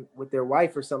going on with their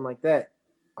wife or something like that,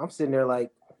 I'm sitting there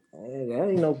like, hey, that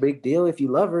ain't no big deal. If you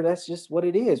love her, that's just what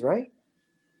it is, right?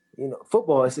 You know,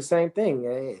 football, it's the same thing.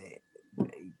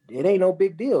 It ain't no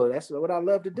big deal. That's what I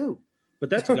love to do. But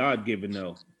that's God-given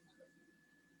though.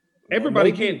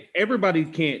 Everybody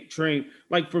can't train.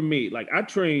 Like for me, like I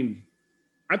train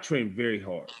very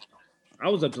hard. I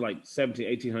was up to like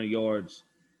 1,800 yards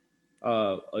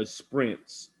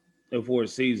sprints for a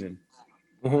season.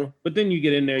 Mm-hmm. But then you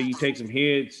get in there, you take some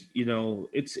hits, you know,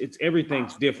 it's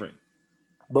everything's different.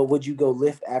 But would you go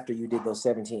lift after you did those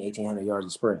 1,800 yards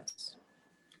of sprints?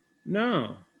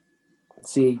 No.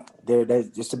 See, that's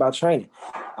just about training.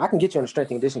 I can get you on a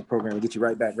strength and conditioning program and get you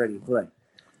right back ready to play.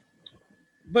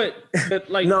 But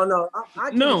like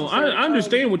I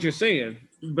understand what you're saying,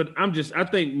 but I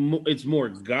think it's more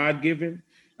God-given.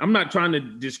 I'm not trying to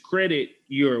discredit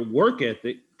your work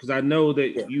ethic because I know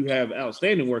that you have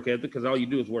outstanding work ethic because all you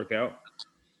do is work out.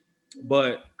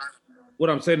 But what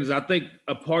I'm saying is I think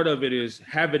a part of it is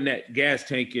having that gas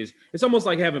tank it's almost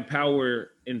like having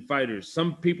power in fighters.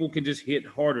 Some people can just hit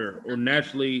harder or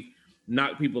naturally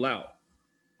knock people out.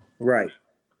 Right.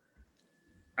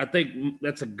 I think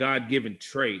that's a God-given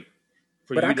trait.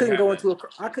 But I couldn't go into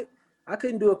I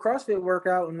couldn't do a CrossFit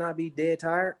workout and not be dead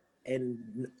tired.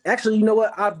 And actually, you know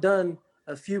what? I've done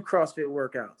a few CrossFit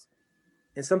workouts.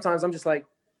 And sometimes I'm just like,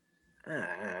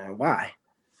 why?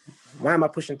 Why am I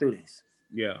pushing through this?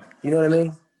 Yeah. You know what I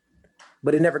mean?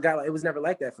 But it was never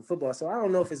like that for football. So I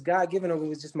don't know if it's God-given or it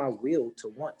was just my will to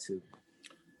want to.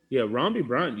 Yeah, Romby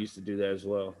Bryant used to do that as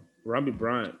well. Romby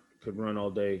Bryant could run all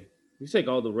day. He'd take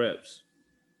all the reps.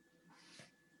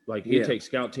 Like he'd take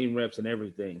scout team reps and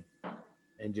everything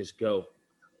and just go.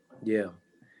 Yeah.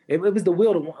 It was the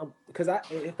will to want, because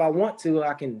if I want to,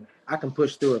 I can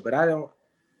push through it. But I don't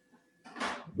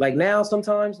like now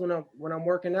sometimes when I'm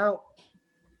working out,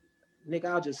 Nick,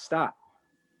 I'll just stop.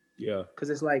 Yeah. Because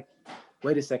it's like,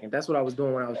 wait a second, that's what I was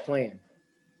doing when I was playing.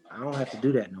 I don't have to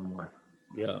do that no more.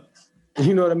 Yeah.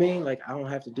 You know what I mean? Like I don't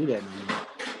have to do that no more.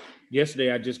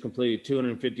 Yesterday I just completed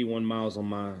 251 miles on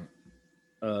my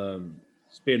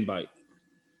spin bike.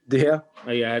 Yeah.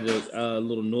 I had a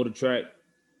little NordicTrack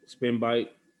spin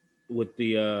bike with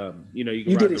the you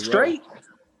did it straight?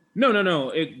 No.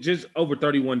 It just over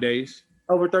 31 days.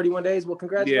 Over 31 days? Well,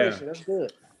 congratulations. Yeah. That's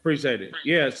good. Appreciate it.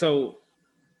 Yeah. So,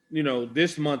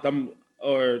 this month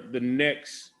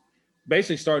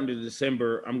basically starting to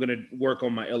December, I'm gonna work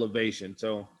on my elevation.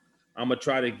 So I'm gonna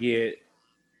try to get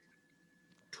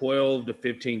 12 to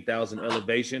 15,000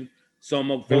 elevation. So I'm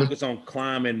gonna focus on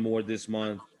climbing more this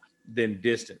month than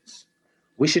distance.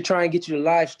 We should try and get you to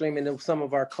live stream in some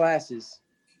of our classes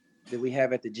that we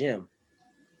have at the gym.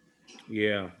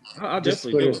 Yeah, I'll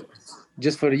definitely do it.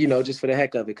 Just for the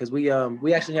heck of it, because we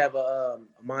actually have a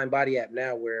Mind Body app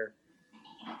now where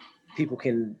people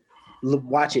can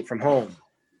watch it from home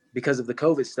because of the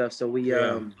COVID stuff. So we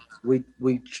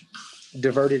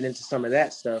diverted into some of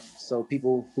that stuff. So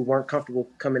people who weren't comfortable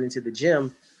coming into the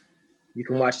gym, you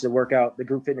can watch the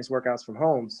group fitness workouts from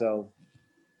home. So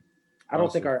I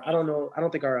don't think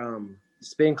our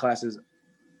spin classes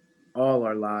all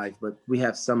are live, but we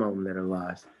have some of them that are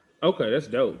live. Okay, that's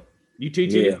dope. You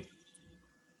teach it?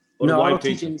 No, I don't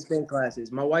teach any spin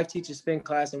classes. My wife teaches spin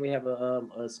class, and we have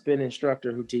a spin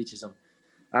instructor who teaches them.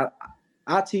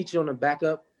 I teach on a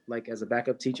backup, like as a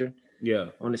backup teacher. Yeah.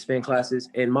 On the spin classes,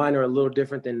 and mine are a little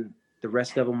different than the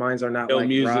rest of them. Mine's are not like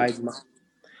music. rides.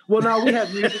 Well, no, we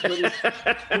have music, but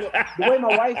the way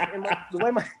my wife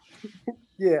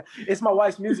it's my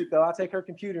wife's music though. I'll take her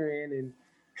computer in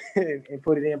and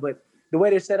put it in, but the way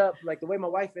they're set up, like the way my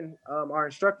wife and our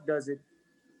instructor does it,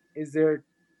 is they're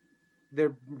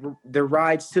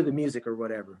rides to the music or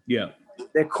whatever. Yeah.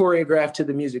 They're choreographed to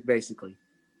the music basically.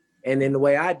 And then the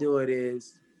way I do it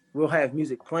is we'll have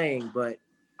music playing, but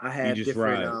I have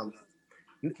different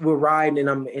we're riding and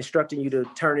I'm instructing you to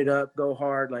turn it up, go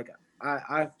hard. Like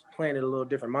I plan it a little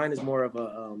different. Mine is more of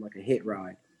a like a hit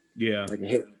ride. Yeah. Like a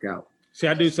hit workout. See,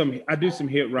 I do some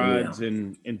hit rides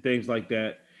and things like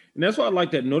that. And that's why I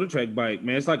like that NordicTrack bike,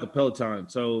 man. It's like a Peloton.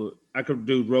 So I could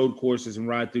do road courses and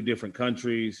ride through different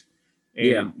countries.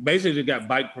 And basically you got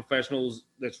bike professionals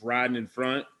that's riding in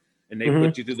front and they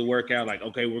put you through the workout like,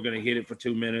 okay, we're going to hit it for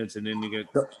 2 minutes and then you get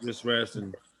this rest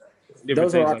and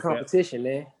different those are our like competition,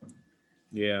 man.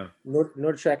 Yeah.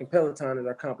 NordicTrack and Peloton is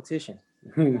our competition.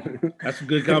 That's a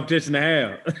good competition to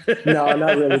have. No,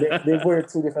 not really. We're in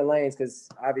two different lanes because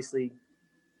obviously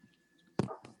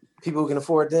people who can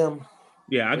afford them.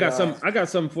 Yeah, I got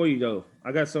something for you though.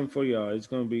 I got something for y'all. It's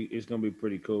gonna be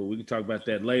pretty cool. We can talk about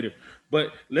that later.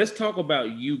 But let's talk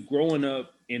about you growing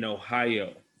up in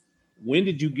Ohio. When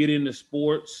did you get into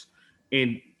sports?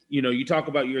 And you talk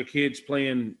about your kids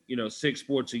playing, 6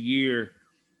 sports a year.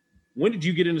 When did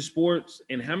you get into sports,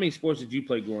 and how many sports did you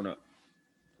play growing up?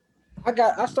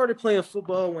 I started playing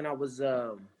football when I was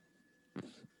 5.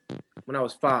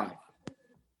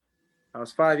 I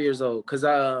was 5 years old because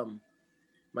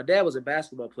my dad was a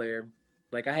basketball player.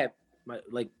 Like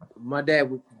my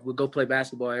dad would go play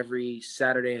basketball every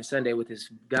Saturday and Sunday with his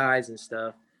guys and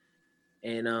stuff.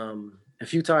 And a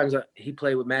few times he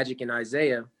played with Magic and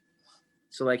Isaiah.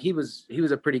 So like he was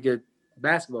a pretty good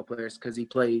basketball player because he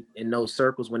played in those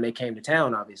circles when they came to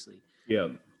town, obviously. Yeah.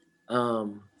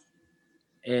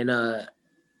 And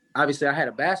obviously I had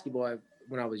a basketball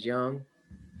when I was young,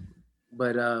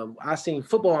 but I seen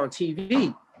football on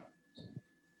TV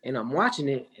and I'm watching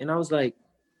it and I was like,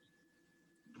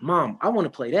 Mom, I want to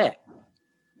play that.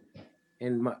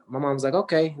 And my mom was like,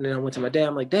 okay. And then I went to my dad.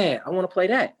 I'm like, Dad, I want to play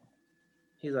that.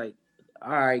 He's like, all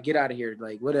right, get out of here.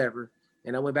 Like, whatever.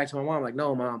 And I went back to my mom, like,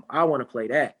 no, Mom, I want to play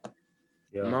that.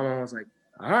 Yeah. My mom was like,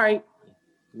 all right.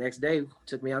 Next day,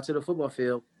 took me out to the football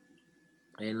field.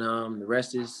 And the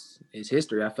rest is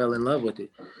history. I fell in love with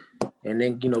it. And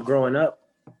then, growing up,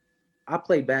 I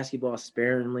played basketball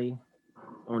sparingly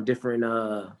on different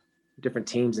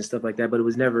teams and stuff like that, but it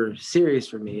was never serious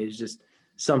for me. It was just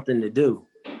something to do.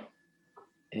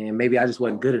 And maybe I just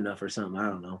wasn't good enough or something. I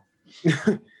don't know.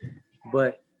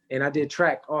 And I did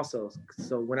track also.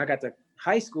 So when I got to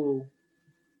high school,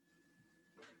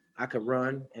 I could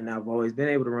run, and I've always been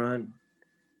able to run.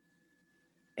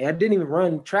 And I didn't even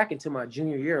run track until my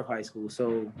junior year of high school.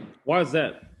 So why is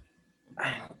that?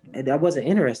 I wasn't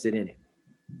interested in it.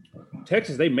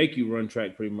 Texas, they make you run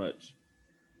track pretty much.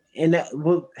 And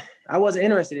I wasn't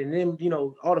interested in them.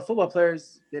 All the football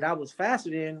players that I was faster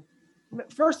than.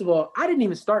 First of all, I didn't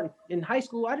even start in high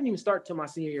school. I didn't even start till my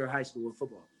senior year of high school in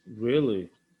football. Really?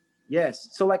 Yes.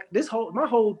 So like my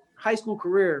whole high school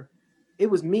career, it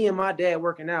was me and my dad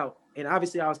working out. And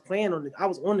obviously I was I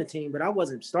was on the team, but I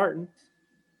wasn't starting.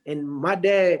 And my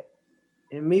dad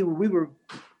and me, we were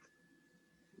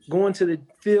going to the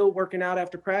field, working out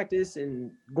after practice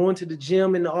and going to the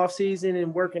gym in the off season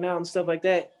and working out and stuff like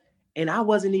that. And I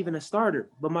wasn't even a starter,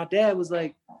 but my dad was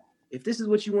like, if this is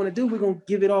what you want to do, we're going to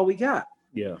give it all we got.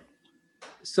 Yeah.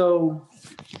 So,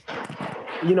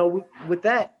 with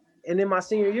that, and then my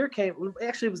senior year came,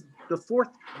 actually it was the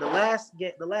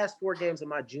last 4 games of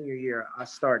my junior year I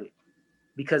started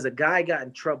because a guy got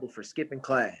in trouble for skipping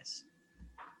class.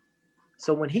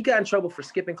 So when he got in trouble for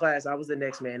skipping class, I was the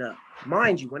next man up.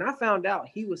 Mind you, when I found out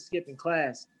he was skipping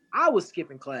class, I was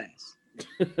skipping class.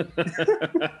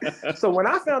 So when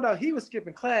I found out he was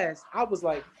skipping class, I was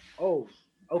like, oh,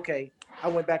 okay. I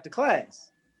went back to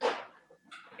class.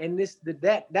 And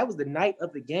that was the night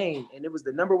of the game, and it was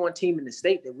the number 1 team in the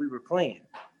state that we were playing.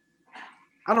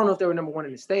 I don't know if they were number 1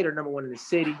 in the state or number 1 in the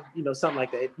city, something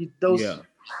like that. Yeah.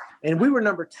 And we were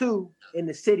number 2 in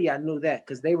the city. I knew that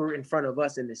because they were in front of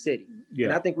us in the city. Yeah.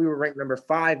 And I think we were ranked number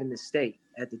 5 in the state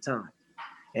at the time.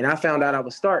 And I found out I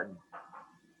was starting.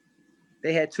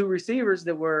 They had 2 receivers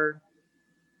that were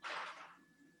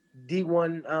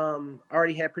D1,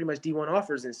 already had pretty much D1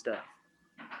 offers and stuff.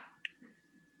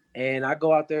 And I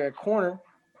go out there at corner,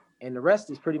 and the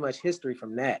rest is pretty much history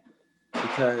from that.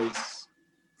 Because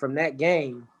from that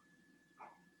game,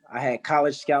 I had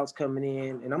college scouts coming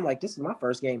in, and I'm like, this is my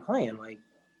first game playing. Like,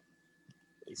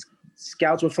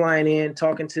 scouts were flying in,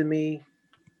 talking to me,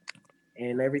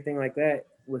 and everything like that.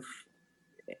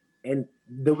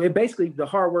 Basically the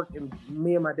hard work and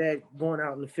me and my dad going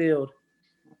out in the field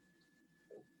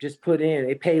just put in.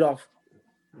 It paid off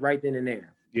right then and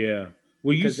there. Yeah.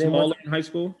 Were you small in high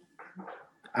school?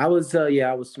 I was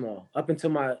small up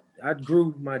until I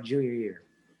grew my junior year.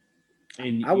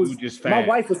 And I was just fat. My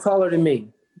wife was taller than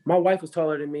me. My wife was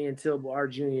taller than me until our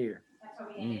junior year.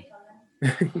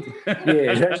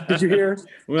 Yeah, did you hear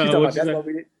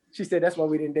her? She said that's why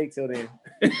we didn't date till then.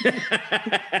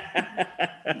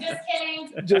 Just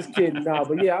kidding. Just kidding. No,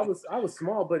 but yeah, I was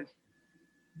small, but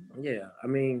yeah, I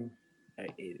mean,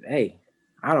 hey,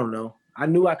 I don't know. I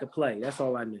knew I could play. That's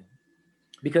all I knew.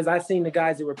 Because I seen the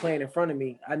guys that were playing in front of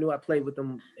me. I knew I played with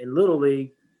them in Little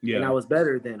League, and I was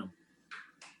better than them.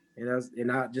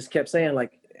 And I just kept saying,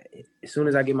 like, as soon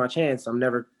as I get my chance, and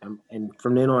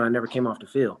from then on, I never came off the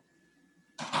field.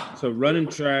 So running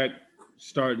track,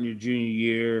 starting your junior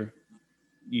year,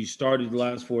 you started the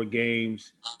last 4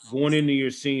 games. Going into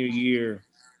your senior year,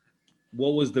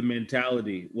 what was the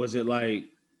mentality? Was it like,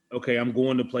 okay, I'm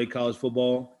going to play college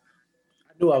football?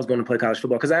 I knew I was going to play college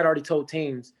football because I had already told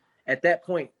teams. At that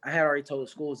point, I had already told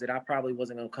schools that I probably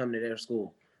wasn't going to come to their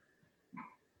school.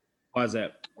 Why is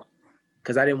that?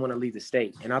 Because I didn't want to leave the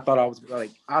state. And I thought I was like,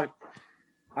 I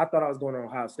thought I was going to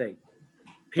Ohio State.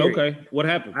 Period. Okay, what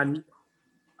happened?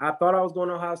 I thought I was going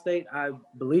to Ohio State. I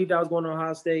believed I was going to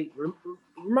Ohio State.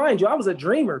 Remind you, I was a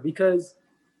dreamer because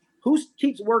who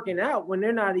keeps working out when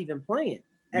they're not even playing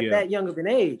at that young of an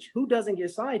age? Who doesn't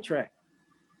get sidetracked?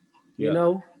 Yeah. You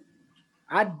know,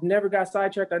 I never got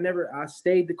sidetracked. I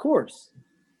stayed the course.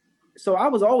 So I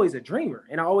was always a dreamer,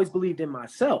 and I always believed in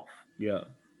myself. Yeah.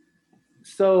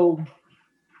 So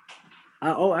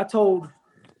I told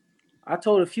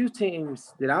a few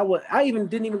teams that I even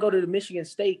didn't even go to the Michigan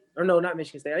State, or no, not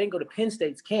Michigan State. I didn't go to Penn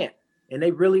State's camp, and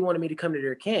they really wanted me to come to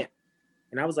their camp.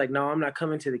 And I was like, no, I'm not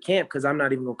coming to the camp because I'm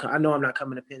not even going to I know I'm not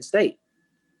coming to Penn State.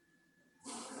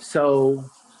 So,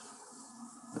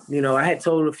 you know, I had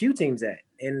told a few teams that,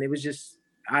 and it was just,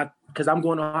 because I'm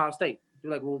going to Ohio State.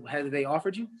 They're like, well, have they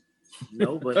offered you?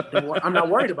 No, but I'm not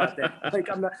worried about that. Like,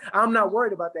 I'm not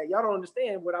worried about that. Y'all don't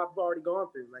understand what I've already gone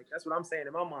through. Like, that's what I'm saying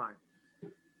in my mind.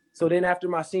 So then after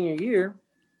my senior year,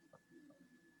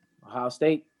 Ohio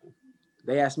State,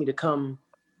 they asked me to come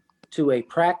to a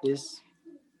practice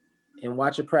and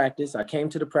watch a practice. I came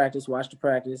to the practice, watched the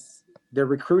practice. The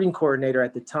recruiting coordinator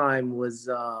at the time was,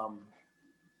 I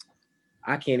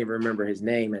can't even remember his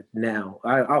name now.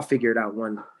 I'll figure it out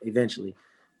eventually.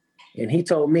 And he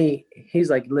told me, he's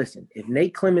like, listen, if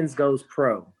Nate Clemens goes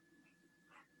pro,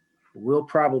 we'll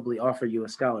probably offer you a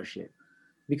scholarship,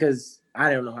 because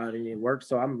I don't know how it works.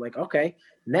 So I'm like, okay,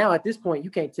 now at this point, you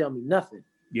can't tell me nothing.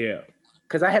 Yeah.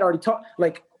 Because I had already taught,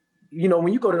 like, you know,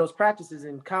 when you go to those practices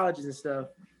in colleges and stuff,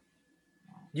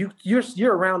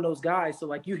 you're around those guys. So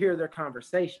like you hear their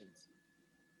conversations.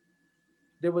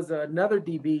 There was another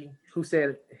DB who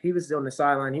said, he was on the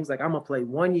sideline. He was like, I'm going to play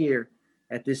 1 year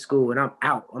at this school and I'm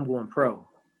out. I'm going pro.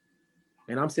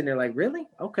 And I'm sitting there like, really?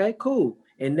 Okay, cool.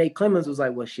 And Nate Clemens was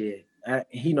like, well, shit.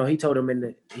 He told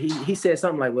him he said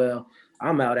something like, well,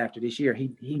 I'm out after this year.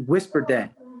 He whispered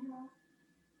that.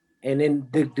 And then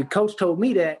the coach told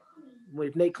me that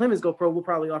if Nate Clemens go pro, we'll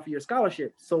probably offer you a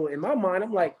scholarship. So in my mind,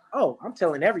 I'm like, oh, I'm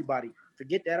telling everybody,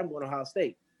 forget that. I'm going to Ohio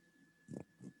State.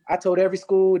 I told every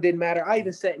school, it didn't matter. I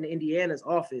even sat in Indiana's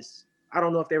office. I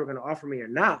don't know if they were going to offer me or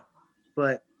not,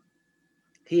 but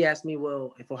he asked me,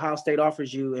 well, if Ohio State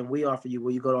offers you and we offer you,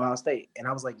 will you go to Ohio State? And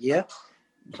I was like, yeah,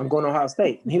 I'm going to Ohio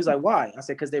State. And he was like, why? I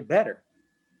said, because they're better.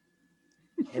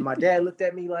 And my dad looked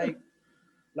at me like,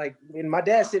 and my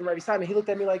dad's sitting right beside me. He looked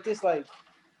at me like this, like,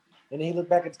 and then he looked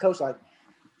back at the coach like,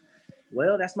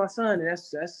 well, that's my son. And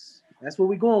that's what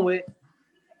we're going with.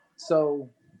 So,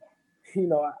 you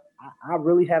know, I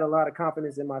really had a lot of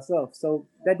confidence in myself. So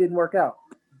that didn't work out.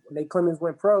 When Nate Clemens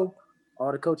went pro,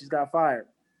 all the coaches got fired.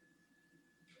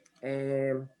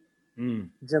 And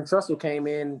Jim Tressel came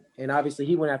in, and obviously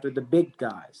he went after the big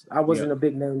guys. I wasn't a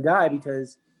big name guy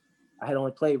because I had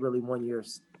only played really 1 year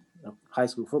of high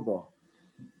school football.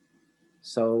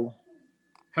 So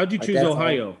how'd you choose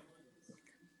Ohio?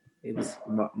 It was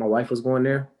my wife was going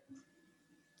there,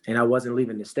 and I wasn't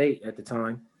leaving the state at the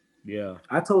time. Yeah.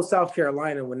 I told South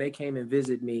Carolina when they came and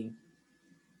visited me,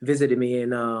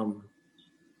 and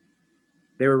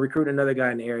they were recruiting another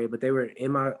guy in the area, but they were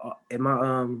in my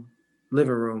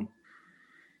living room.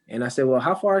 And I said, well,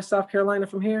 how far is South Carolina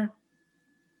from here?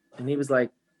 And he was like,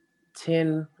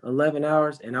 10, 11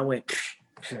 hours. And I went,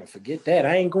 forget that.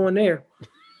 I ain't going there.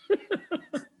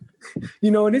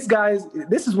 You know, and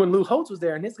this is when Lou Holtz was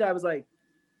there. And this guy was like,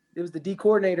 it was the D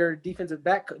coordinator or D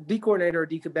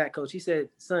back coach. He said,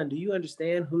 son, do you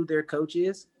understand who their coach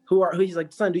is? He's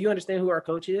like, son, do you understand who our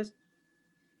coach is?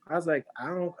 I was like, I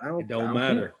don't. It don't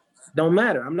matter. Care. Don't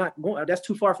matter. I'm not going. That's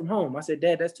too far from home. I said,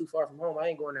 Dad, that's too far from home. I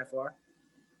ain't going that far.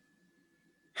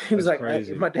 He was like,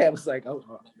 my dad was like,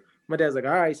 oh. My dad's like,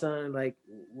 all right, son, like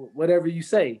whatever you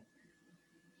say.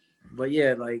 But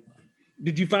yeah, like.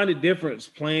 Did you find a difference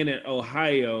playing at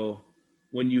Ohio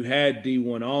when you had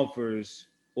D1 offers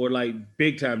or like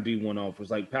big time D1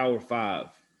 offers, like Power 5,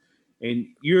 and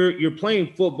you're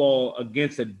playing football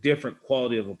against a different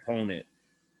quality of opponent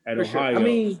at For Ohio? Sure. I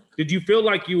mean, did you feel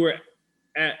like you were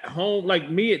at home?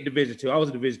 Like me at Division II, I was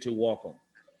a Division II walk-on.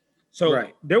 So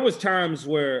There was times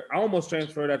where I almost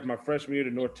transferred after my freshman year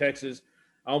to North Texas.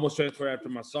 I almost transferred after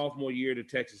my sophomore year to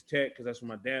Texas Tech because that's where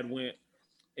my dad went.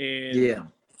 And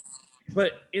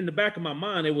but in the back of my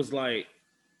mind, it was like,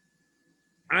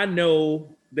 I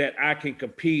know that I can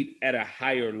compete at a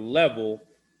higher level,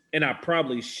 and I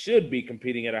probably should be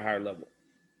competing at a higher level.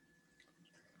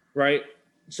 Right?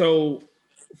 So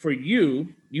for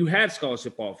you had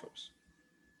scholarship offers.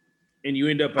 And you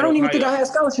end up. I don't even think I had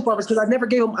scholarship offers because I never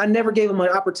gave them an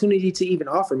opportunity to even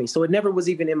offer me. So it never was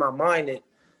even in my mind that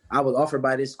I was offered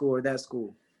by this school or that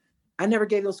school. I never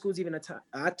gave those schools even a time.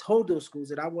 I told those schools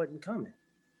that I wasn't coming.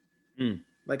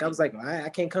 Like I was like, I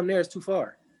can't come there. It's too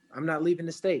far. I'm not leaving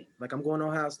the state. Like, I'm going to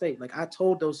Ohio State. Like, I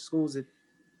told those schools that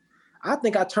I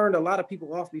think I turned a lot of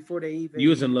people off before they even. You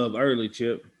was in love early,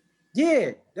 Chip.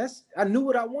 Yeah, I knew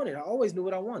what I wanted. I always knew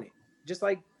what I wanted. Just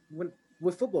like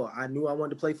with football, I knew I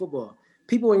wanted to play football.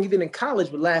 People even in college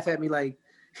would laugh at me like,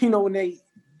 when they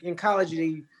in college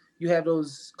you have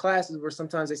those classes where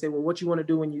sometimes they say, well, what do you want to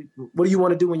do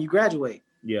when you graduate?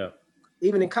 Yeah.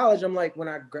 Even in college, I'm like, when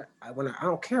I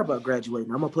don't care about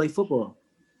graduating, I'm gonna play football.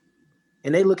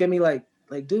 And they look at me like,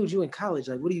 dude, you in college?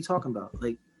 Like, what are you talking about?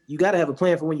 Like, you got to have a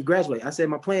plan for when you graduate. I said,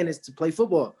 my plan is to play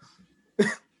football.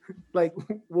 Like,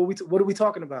 what are we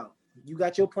talking about? You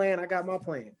got your plan, I got my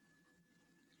plan.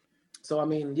 So, I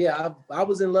mean, yeah, I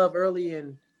was in love early,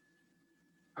 and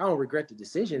I don't regret the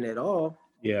decision at all.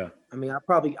 Yeah. I mean,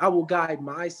 I will guide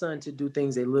my son to do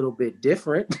things a little bit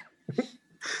different.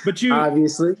 But you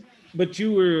obviously. But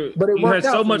you had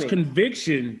so much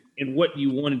conviction in what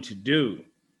you wanted to do.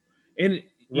 And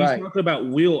you talked about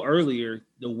will earlier,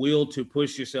 the will to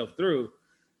push yourself through.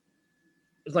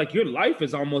 It's like your life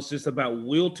is almost just about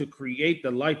will to create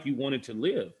the life you wanted to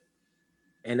live.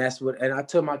 And that's what, and I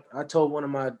told one of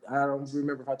my, I don't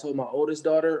remember if I told my oldest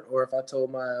daughter or if I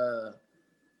told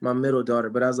my middle daughter,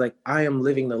 but I was like, I am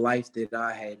living the life that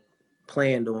I had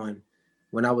planned on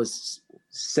when I was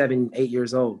 7, 8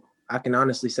 years old. I can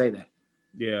honestly say that.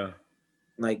 Yeah.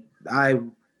 Like, I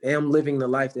am living the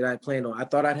life that I planned on. I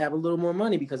thought I'd have a little more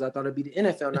money because I thought it'd be the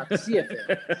NFL, not the CFL.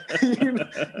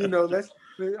 That's,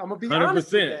 I'm gonna be 100%.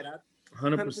 Honest with that.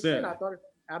 100%. I thought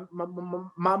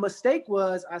my mistake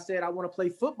was I said I want to play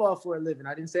football for a living.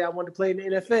 I didn't say I wanted to play in the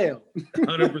NFL.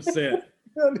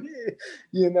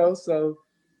 100%. So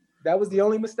that was the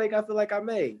only mistake I feel like I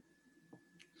made.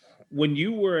 When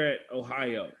you were at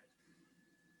Ohio,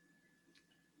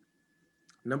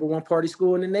 #1 party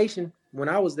school in the nation when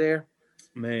I was there.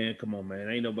 Man, come on, man.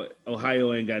 Ain't nobody.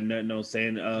 Ohio ain't got nothing on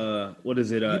saying. What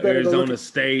is it? Arizona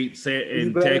State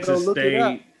and Texas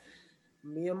State.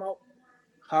 Me and my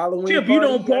Halloween. Chip, you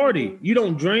don't party. You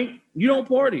don't drink. You don't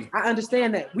party. I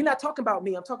understand that. We're not talking about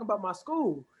me. I'm talking about my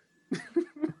school.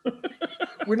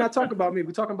 We're not talking about me.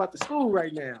 We're talking about the school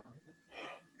right now.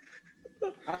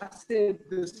 I said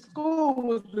the school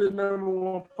was the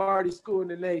 #1 party school in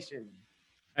the nation.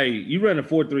 Hey, you ran a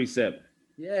 4.37.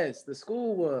 Yes, the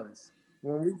school was.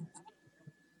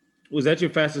 Was that your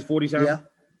fastest 40 time? Yeah.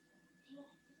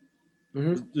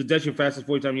 Mm-hmm. Was that your fastest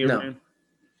 40 time you ever ran?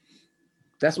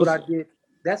 That's what I did.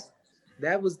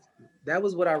 That was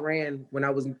what I ran when I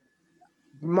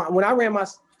ran my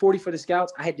 40 for the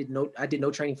Scouts. I did no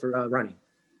training for running.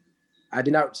 I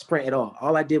did not sprint at all.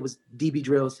 All I did was DB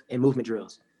drills and movement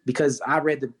drills because I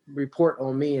read the report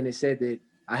on me and it said that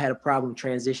I had a problem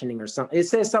transitioning or something. It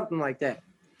says something like that.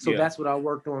 So that's what I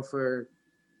worked on for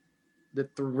the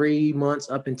 3 months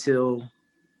up until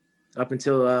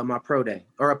my pro day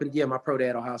my pro day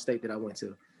at Ohio State that I went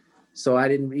to. So I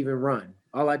didn't even run.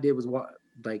 All I did was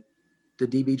like the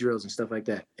DB drills and stuff like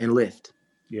that and lift.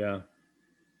 Yeah.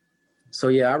 So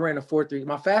I ran a 4.3.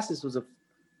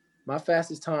 My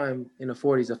fastest time in the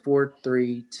 40 is a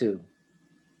 4.32.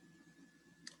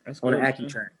 That's on an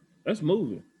AccuTrack. That's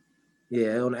moving.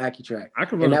 Yeah, on the AccuTrack. I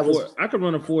could run a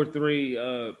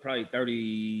 4.3, probably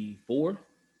 34.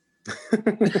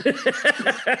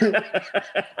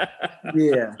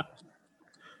 Yeah.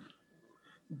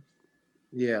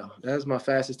 Yeah, that was my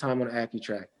fastest time on the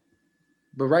AccuTrack.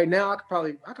 But right now, I could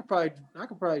probably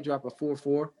drop a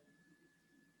 4.4.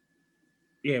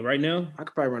 Yeah, right now? I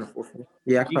could probably run a 4.4.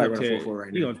 Yeah, I could probably run a 4.4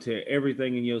 right now. You're going to tear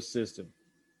everything in your system.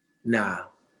 Nah.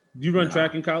 Did you run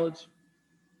track in college?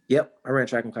 Yep, I ran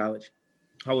track in college.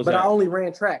 How was that? But I only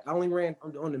ran track. I only ran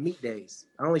on the meet days.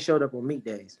 I only showed up on meet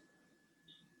days.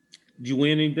 Did you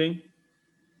win anything?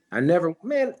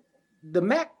 The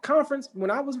MAC conference,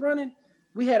 when I was running,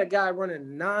 we had a guy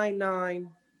running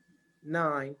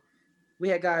 9.99. We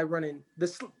had a guy running,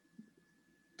 the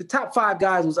top 5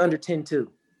 guys was under 10.2.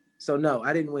 So no,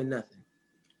 I didn't win nothing.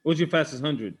 What's your fastest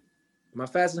 100? My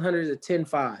fastest 100 is a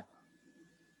 10.5.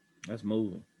 That's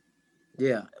moving.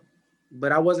 Yeah.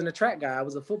 But I wasn't a track guy. I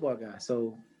was a football guy.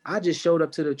 So I just showed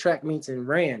up to the track meets and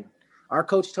ran. Our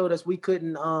coach told us we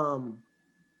couldn't,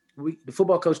 the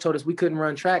football coach told us we couldn't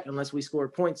run track unless we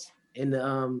scored points in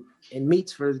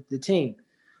meets for the team.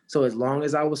 So as long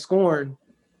as I was scoring,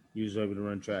 you was able to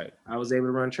run track. I was able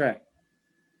to run track.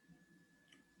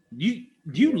 Do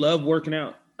you love working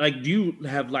out? Like, do you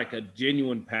have like a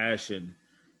genuine passion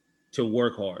to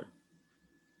work hard?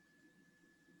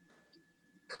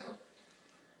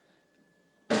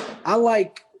 I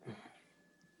like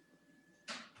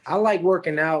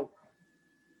working out.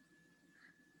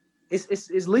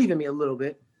 It's leaving me a little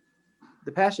bit.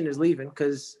 The passion is leaving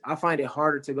because I find it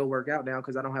harder to go work out now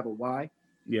because I don't have a why.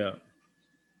 Yeah.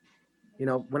 You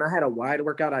know, when I had a why to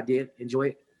work out, I did enjoy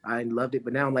it. I loved it.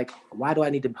 But now I'm like, why do I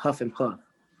need to huff and puff?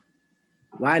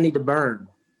 Why I need to burn?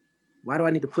 Why do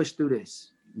I need to push through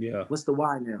this? Yeah. What's the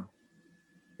why now?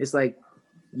 It's like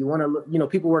you want to look, you know,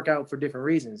 people work out for different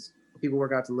reasons. People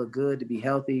work out to look good, to be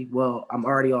healthy. Well, I'm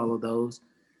already all of those.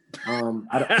 I don't,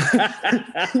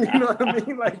 you know what I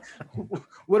mean? Like,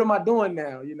 what am I doing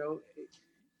now? You know,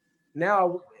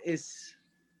 now it's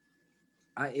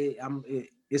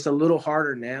a little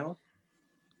harder now.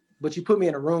 But you put me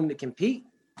in a room to compete.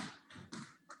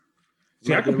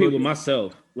 See, I compete with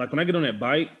myself. Like when I get on that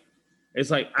bike, it's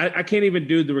like I can't even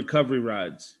do the recovery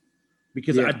rides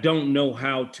because I don't know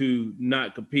how to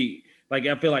not compete. Like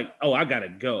I feel like, oh, I gotta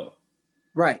go.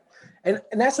 Right, and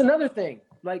that's another thing.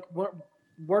 Like we're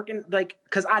working, like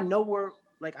because I know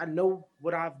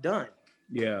what I've done.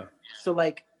 Yeah. So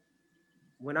like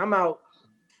when I'm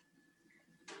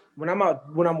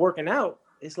working out,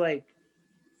 it's like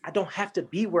I don't have to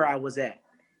be where I was at.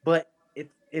 But if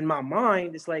in my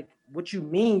mind, it's like, what you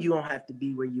mean you don't have to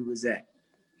be where you was at?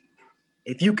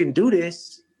 If you can do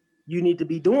this, you need to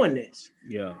be doing this.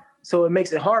 Yeah. So it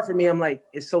makes it hard for me. I'm like,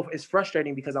 it's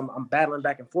frustrating because I'm battling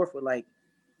back and forth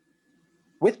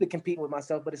with the competing with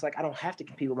myself, but it's like I don't have to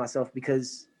compete with myself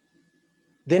because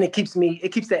then it keeps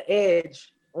that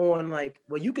edge on like,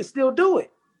 well, you can still do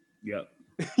it. Yeah.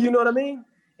 You know what I mean?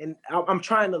 And I'm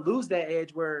trying to lose that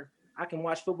edge where I can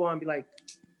watch football and be like,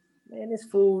 man, this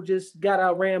fool just got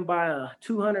outran by a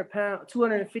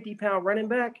 250-pound running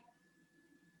back.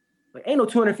 Like, ain't no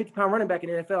 250-pound running back in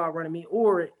the NFL outrunning me,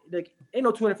 or like, ain't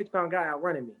no 250-pound guy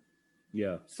outrunning me.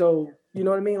 Yeah. So, you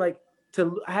know what I mean? Like,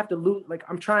 I have to lose, like,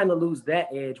 I'm trying to lose that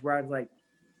edge where I'm like,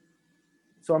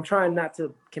 so I'm trying not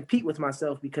to compete with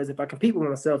myself because if I compete with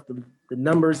myself, the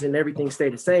numbers and everything stay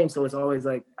the same. So it's always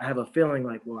like, I have a feeling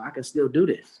like, well, I can still do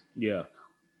this. Yeah.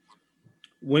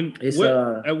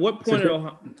 At what point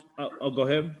go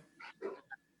ahead.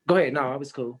 Go ahead. No, I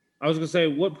was cool. I was gonna say,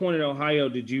 what point in Ohio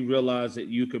did you realize that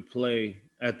you could play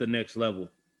at the next level?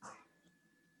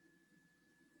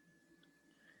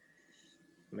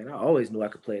 Man, I always knew I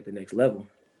could play at the next level.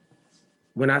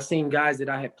 When I seen guys that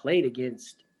I had played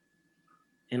against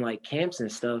in like camps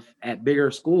and stuff at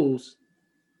bigger schools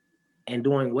and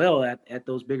doing well at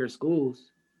those bigger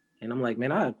schools, and I'm like,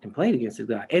 man, I can play against this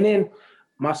guy. And then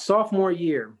my sophomore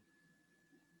year,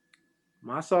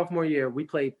 we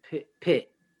played Pitt.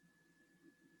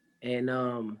 And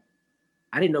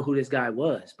I didn't know who this guy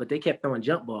was, but they kept throwing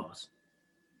jump balls.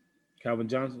 Calvin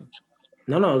Johnson?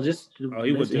 No, just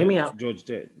he was hear me out. Georgia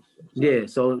Tech. Yeah,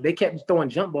 so they kept throwing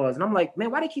jump balls, and I'm like,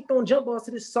 man, why they keep throwing jump balls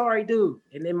to this sorry dude?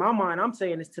 And in my mind, I'm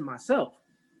saying this to myself.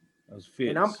 That was Fitz.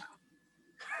 And I'm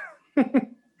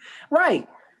right.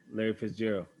 Larry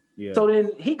Fitzgerald. Yeah. So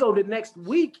then he go the next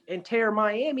week and tear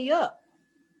Miami up.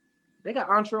 They got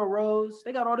Antrell Rose.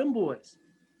 They got all them boys.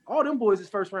 All them boys is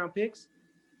first round picks.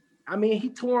 I mean, he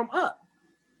tore them up.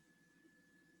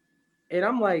 And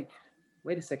I'm like,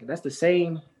 wait a second, that's the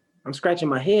same. I'm scratching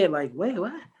my head like, wait,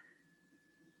 what?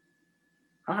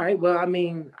 All right, well, I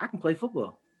mean, I can play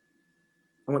football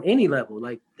on any level.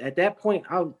 Like at that point,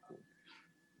 I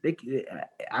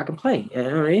can play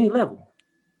on any level.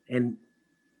 And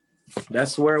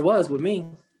that's where it was with me.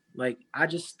 Like, I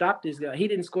just stopped this guy. He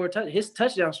didn't score a touchdown. His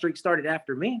touchdown streak started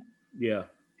after me. Yeah.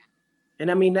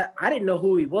 And I mean, I didn't know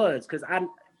who he was because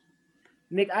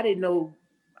Nick, I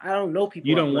don't know people.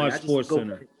 You don't watch Sports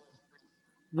Center.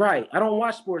 Right. I don't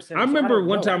watch Sports Center. I remember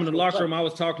one time in the locker room, I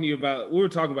was talking to you about, we were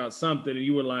talking about something, and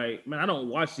you were like, man, I don't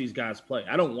watch these guys play.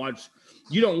 You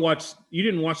didn't watch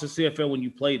the CFL when you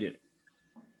played it.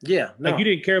 Yeah. No. Like, you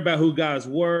didn't care about who guys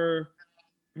were.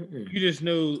 You just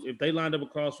knew if they lined up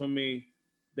across from me,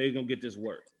 they're going to get this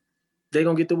work. They're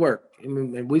going to get the work,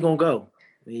 and we're going to go.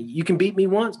 I mean, you can beat me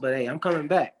once, but hey, I'm coming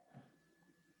back.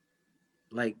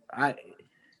 Like,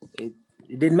 it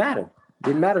didn't matter.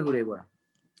 Didn't matter who they were.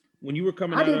 When you were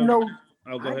coming I didn't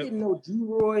know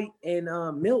G-Roy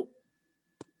and Milt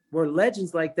were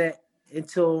legends like that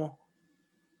until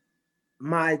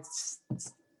my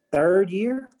third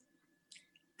year.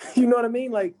 You know what I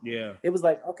mean? Like, yeah, it was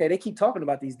like, okay, they keep talking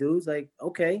about these dudes, like,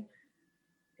 okay.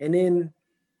 And then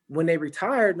when they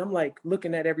retired, and I'm like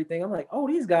looking at everything, I'm like, oh,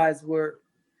 these guys were,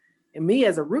 and me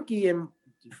as a rookie, and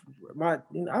I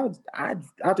was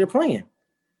out there playing.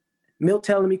 Milt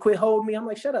telling me quit holding me. I'm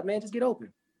like, shut up, man, just get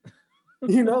open.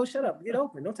 Shut up, get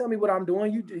open. Don't tell me what I'm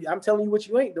doing. I'm telling you what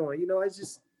you ain't doing. It's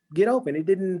just get open.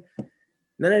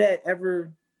 None of that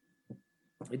ever.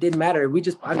 It didn't matter. I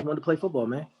just wanted to play football,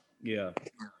 man. Yeah.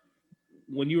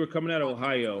 When you were coming out of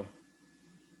Ohio,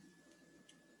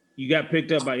 you got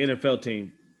picked up by NFL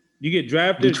team. You get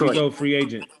drafted, Detroit. you go free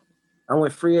agent. I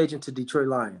went free agent to Detroit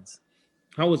Lions.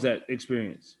 How was that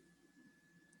experience?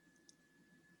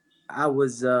 I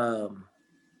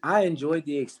enjoyed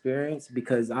the experience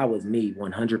because I was me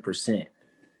 100%.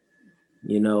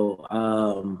 You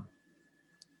know,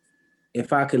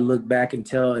 if I could look back and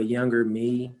tell a younger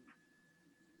me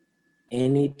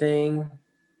anything,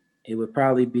 it would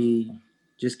probably be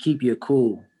just keep you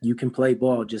cool. You can play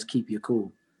ball, just keep you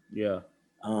cool. Yeah.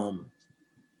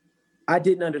 I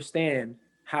didn't understand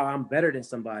how I'm better than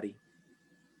somebody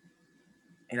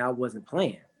and I wasn't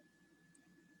playing.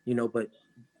 You know, but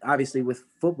obviously with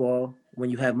football, when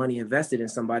you have money invested in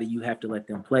somebody, you have to let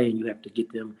them play and you have to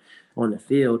get them on the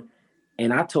field.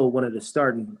 And I told one of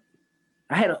the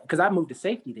because I moved to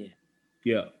safety then.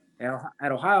 Yeah.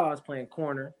 At Ohio, I was playing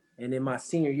corner. And in my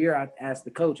senior year, I asked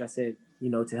the coach, I said, you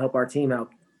know, to help our team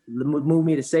out, move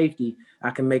me to safety.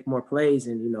 I can make more plays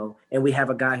and, you know, and we have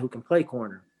a guy who can play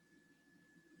corner.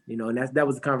 You know, and that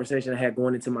was the conversation I had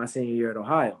going into my senior year at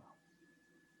Ohio.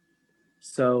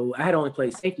 So I had only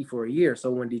played safety for a year. So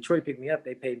when Detroit picked me up,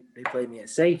 they played me at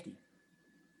safety.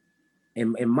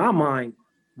 And in my mind,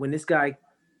 when this guy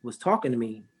was talking to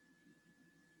me,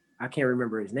 I can't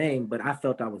remember his name, but I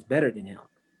felt I was better than him.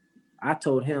 I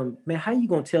told him, man, how you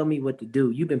gonna tell me what to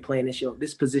do? You've been playing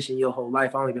this position your whole life.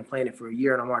 I've only been playing it for a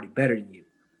year, and I'm already better than you.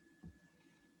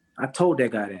 I told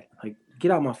that guy that, like, get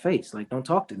out of my face, like, don't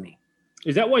talk to me.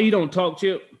 Is that why you don't talk,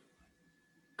 Chip?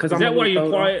 Because is that why you're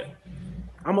quiet?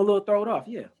 I'm a little thrown off.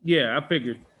 Yeah. Yeah, I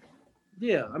figured.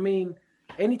 Yeah, I mean,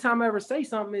 anytime I ever say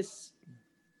something,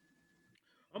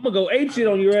 I'm gonna go ape shit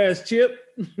on your ass, Chip.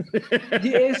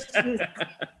 Yeah,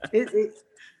 it's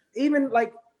even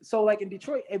like. So like in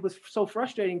Detroit, it was so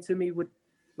frustrating to me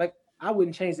like, I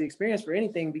wouldn't change the experience for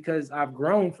anything because I've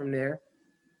grown from there.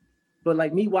 But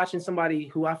like me watching somebody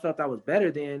who I felt I was better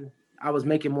than, I was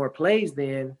making more plays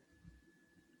than.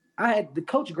 I had the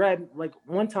coach grabbed, like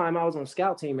one time I was on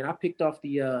scout team and I picked off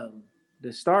the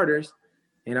starters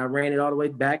and I ran it all the way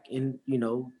back in, you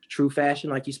know, true fashion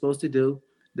like you're supposed to do.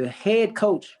 The head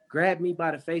coach grabbed me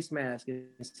by the face mask and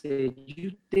said,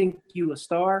 "You think you a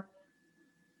star?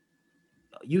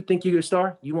 You think you're a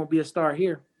star? You won't be a star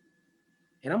here."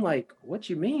 And I'm like, what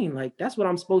you mean? Like, that's what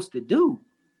I'm supposed to do.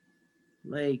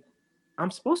 Like,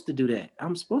 I'm supposed to do that.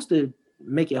 I'm supposed to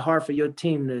make it hard for your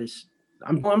team to.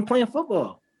 I'm playing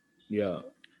football. Yeah.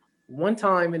 One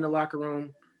time in the locker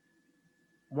room,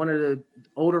 one of the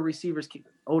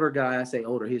older guy, I say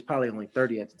older, he was probably only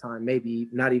 30 at the time, maybe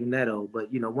not even that old,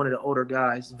 but, you know, one of the older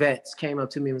guys, vets, came up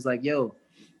to me and was like, yo,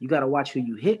 you got to watch who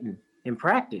you hitting in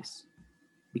practice.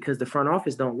 Because the front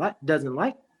office doesn't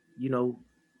like, you know,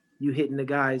 you hitting the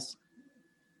guys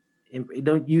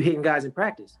you hitting guys in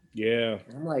practice. Yeah.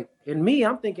 And I'm like, and me,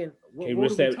 I'm thinking, can't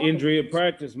risk that injury at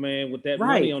practice, man, with that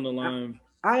money on the line.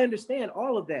 I understand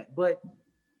all of that, but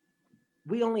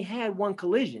we only had one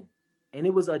collision, and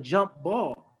it was a jump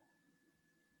ball.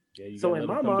 Yeah, you so in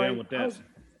my mind, with that.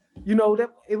 You know, that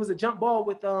it was a jump ball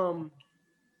with Roy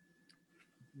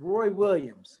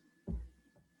Williams.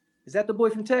 Is that the boy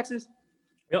from Texas?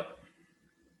 Yep.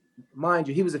 Mind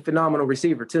you, he was a phenomenal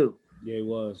receiver too. Yeah, he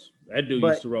was. That dude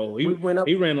used to roll.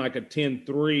 He ran like a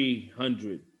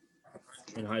 10-300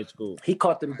 in high school. He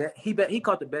caught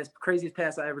the best, craziest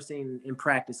pass I ever seen in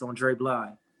practice on Dre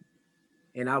Bly.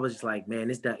 And I was just like, man,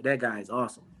 that guy is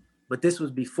awesome. But this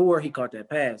was before he caught that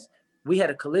pass. We had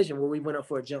a collision where we went up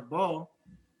for a jump ball,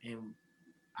 and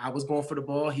I was going for the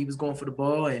ball, he was going for the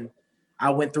ball, and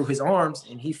I went through his arms,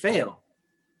 and he fell.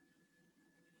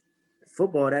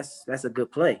 Football, that's a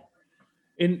good play.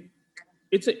 And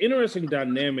it's an interesting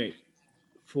dynamic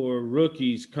for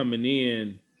rookies coming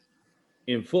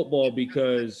in football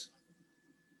because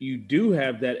you do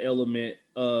have that element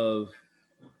of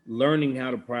learning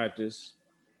how to practice.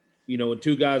 You know,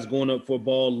 two guys going up for a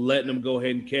ball, letting them go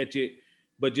ahead and catch it,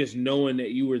 but just knowing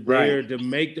that you were there to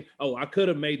make I could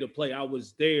have made the play. I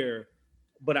was there,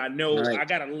 but I know I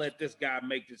got to let this guy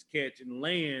make this catch and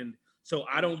land so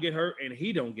I don't get hurt and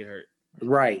he don't get hurt.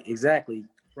 Right, exactly.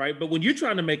 Right, but when you're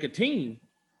trying to make a team,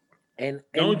 and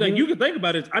the only thing you can think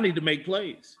about is I need to make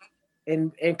plays.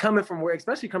 And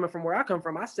especially coming from where I come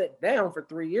from, I sat down for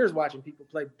 3 years watching people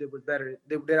play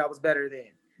that I was better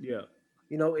than. Yeah.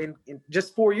 You know, in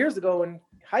just 4 years ago in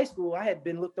high school, I had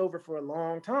been looked over for a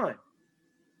long time.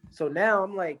 So now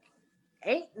I'm like,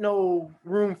 ain't no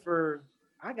room for,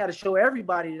 I got to show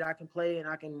everybody that I can play and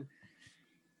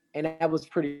that was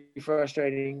pretty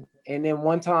frustrating. And then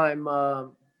one time,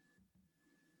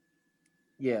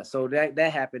 so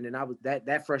that happened, and I was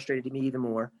that frustrated me even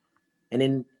more. And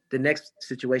then the next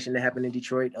situation that happened in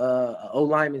Detroit, O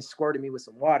lineman squirted me with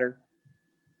some water,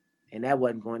 and that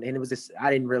wasn't going. And it was just,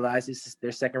 I didn't realize this is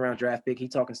their second round draft pick. He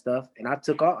talking stuff, and I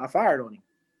took off. I fired on him.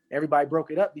 Everybody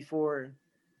broke it up before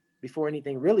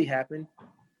anything really happened,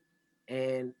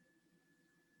 and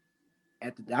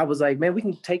I was like, man, we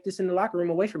can take this in the locker room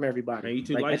away from everybody. Man, you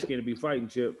too light skinned to be fighting,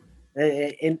 Chip.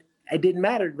 And it didn't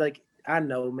matter. Like, I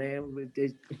know, man.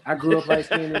 I grew up light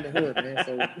skinned in the hood, man.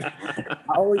 So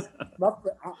I always,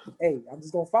 I'm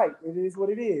just gonna fight. It is what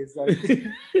it is. Like,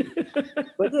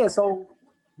 but yeah, so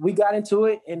we got into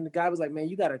it, and the guy was like, man,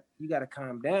 you gotta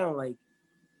calm down. Like,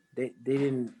 they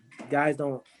didn't, guys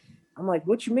don't. I'm like,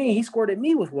 what you mean? He squirted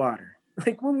me with water.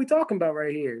 Like, what are we talking about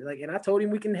right here? Like, and I told him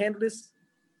we can handle this.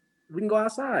 We can go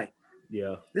outside.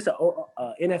 Yeah. This is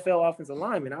a NFL offensive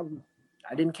lineman.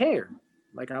 I didn't care.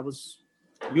 Like, I was.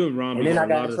 You and Ron have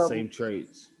a lot of the same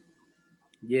traits.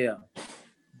 Yeah.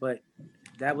 But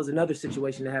that was another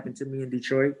situation that happened to me in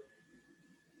Detroit.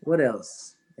 What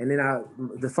else? And then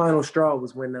the final straw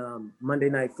was when Monday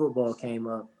Night Football came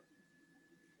up.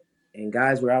 And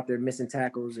guys were out there missing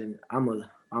tackles. And I'm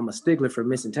a stickler for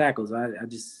missing tackles. I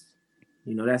just,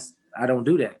 I don't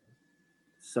do that.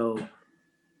 So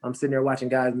I'm sitting there watching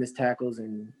guys miss tackles,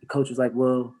 and the coach was like,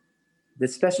 well, the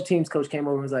special teams coach came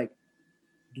over and was like,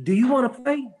 do you want to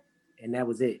play? And that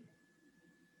was it.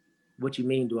 What you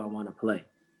mean, do I want to play?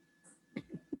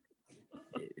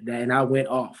 And I went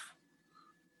off.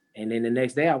 And then the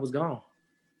next day I was gone.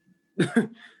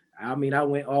 I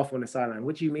went off on the sideline.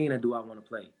 What you mean, do I want to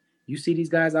play? You see these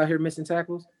guys out here missing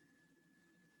tackles?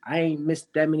 I ain't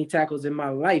missed that many tackles in my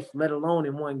life, let alone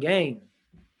in one game.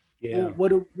 Yeah.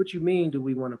 What you mean? Do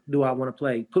I want to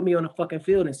play? Put me on the fucking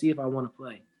field and see if I want to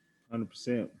play.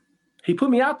 100%. He put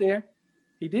me out there.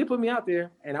 He did put me out there,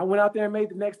 and I went out there and made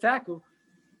the next tackle.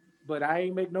 But I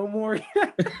ain't make no more.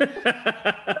 I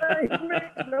ain't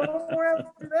make no more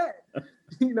after that.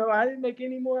 I didn't make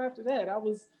any more after that. I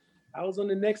was on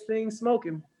the next thing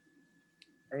smoking.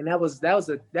 And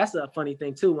that's a funny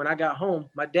thing too. When I got home,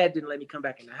 my dad didn't let me come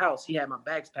back in the house. He had my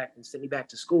bags packed and sent me back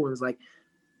to school and was like,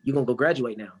 "You're gonna go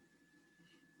graduate now."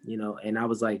 And I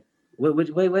was like, wait,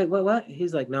 what?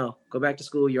 He's like, no, go back to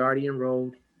school. You're already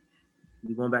enrolled.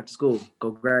 You're going back to school.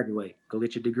 Go graduate. Go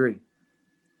get your degree.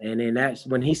 And then that's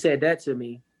when he said that to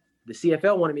me. The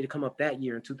CFL wanted me to come up that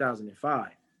year in 2005.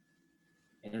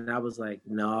 And I was like,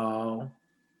 no,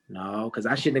 because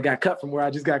I shouldn't have got cut from where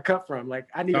I just got cut from. Like,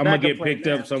 I need. I'm gonna get picked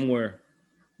up somewhere.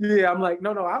 Yeah, I'm like,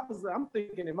 no. I'm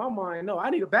thinking in my mind, no,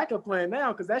 I need a backup plan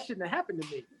now because that shouldn't have happened to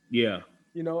me. Yeah.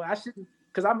 I shouldn't,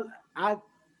 because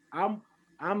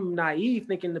I'm naive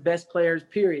thinking the best players,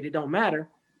 period, it don't matter.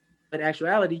 But in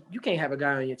actuality, you can't have a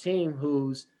guy on your team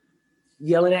who's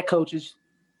yelling at coaches,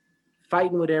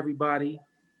 fighting with everybody.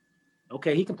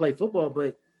 Okay, he can play football,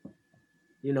 but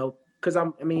because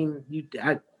I'm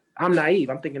naive.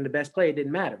 I'm thinking the best player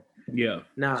didn't matter. Yeah.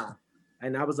 Nah.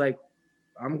 And I was like,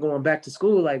 I'm going back to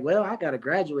school. Like, well, I gotta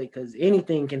graduate because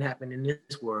anything can happen in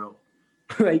this world.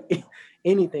 Like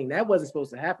anything that wasn't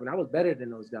supposed to happen. I was better than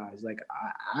those guys. Like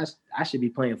I should be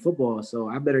playing football, so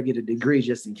I better get a degree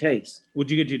just in case.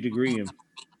 What'd you get your degree in?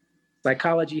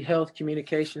 Psychology, health,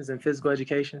 communications, and physical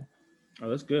education. Oh,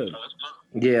 that's good.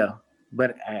 Yeah,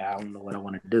 but I don't know what I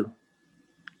want to do.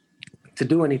 To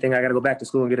do anything, I got to go back to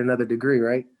school and get another degree,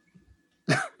 right?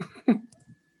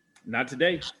 Not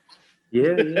today.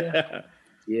 Yeah.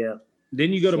 Yeah.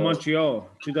 Then you go to Montreal,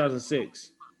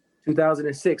 2006.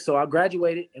 2006. So I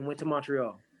graduated and went to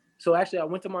Montreal. So actually, I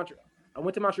went to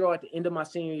Montreal at the end of my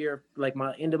senior year, like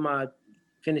my end of my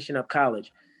finishing up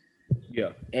college.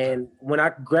 Yeah. And when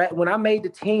I made the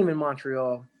team in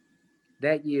Montreal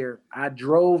that year, I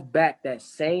drove back that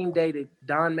same day that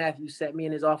Don Matthews sat me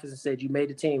in his office and said, "You made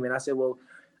the team." And I said, "Well,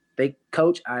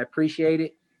 coach, I appreciate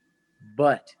it,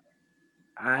 but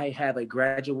I have a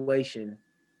graduation.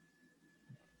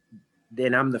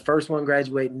 Then I'm the first one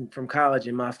graduating from college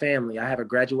in my family. I have a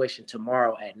graduation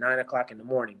tomorrow at 9:00 in the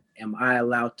morning. Am I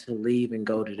allowed to leave and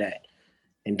go to that?"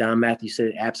 And Don Matthews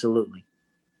said, "Absolutely."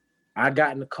 I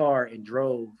got in the car and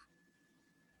drove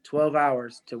 12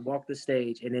 hours to walk the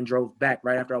stage, and then drove back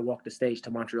right after I walked the stage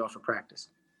to Montreal for practice.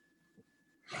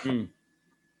 That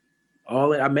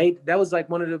was like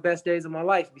one of the best days of my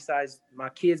life, besides my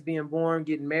kids being born,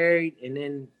 getting married, and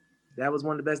then that was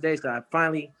one of the best days because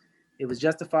it was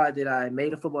justified that I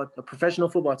made a professional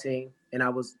football team, and I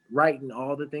was writing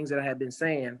all the things that I had been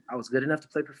saying. I was good enough to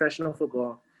play professional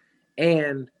football,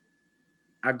 and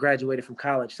I graduated from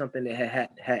college, something that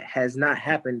has not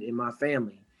happened in my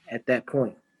family at that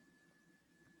point.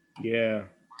 Yeah.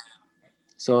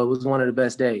 So it was one of the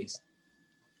best days.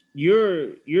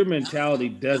 Your mentality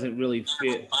doesn't really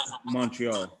fit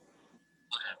Montreal.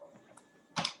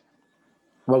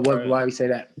 Well, why do you say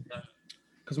that?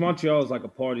 because Montreal is like a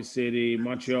party city.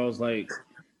 Montreal's like,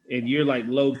 and you're like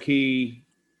low key.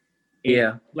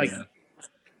 Yeah. Like,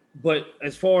 but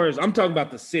as far as I'm talking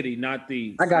about the city, not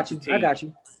the. I got you. Team. I got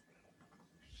you.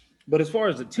 But as far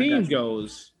as the team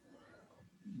goes,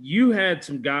 you had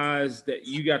some guys that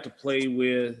you got to play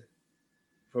with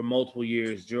for multiple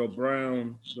years: Gerald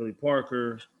Brown, Billy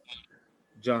Parker,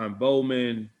 John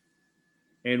Bowman,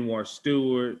 Anwar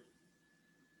Stewart.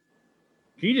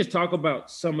 Can you just talk about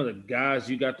some of the guys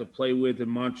you got to play with in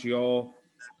Montreal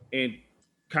and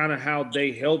kind of how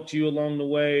they helped you along the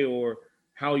way, or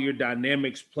how your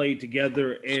dynamics played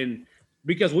together? And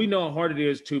because we know how hard it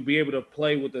is to be able to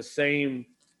play with the same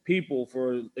people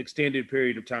for an extended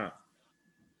period of time.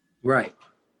 Right.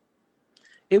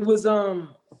 It was a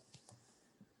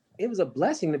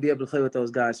blessing to be able to play with those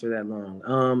guys for that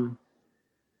long.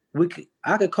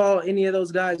 I could call any of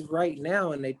those guys right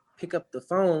now and they pick up the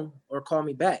phone or call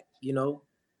me back, you know,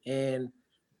 and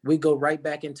we go right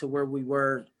back into where we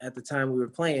were at the time we were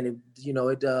playing. It'd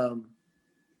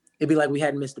be like we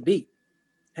hadn't missed a beat.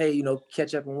 Hey, you know,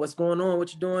 catch up on what's going on,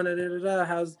 what you doing,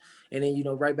 how's, and then, you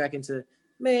know, right back into,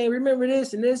 man, remember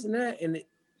this and this and that.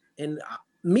 And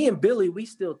me and Billy, we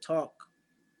still talk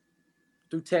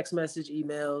through text message,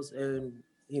 emails, and,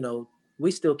 you know, we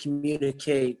still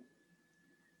communicate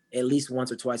at least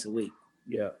once or twice a week.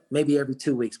 Yeah. Maybe every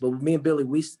 2 weeks. But me and Billy,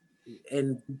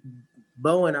 and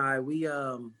Bo and I, we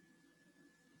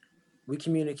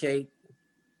communicate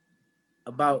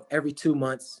about every 2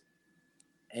 months.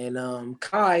 And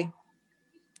Kai,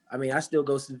 I mean, I still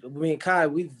go. Me and Kai,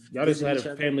 y'all just had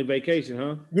a family vacation,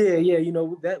 huh? Yeah. You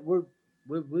know that we're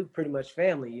pretty much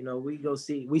family. You know, we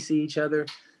see each other,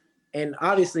 and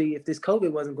obviously, if this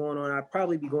COVID wasn't going on, I'd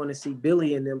probably be going to see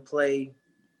Billy and them play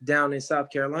down in South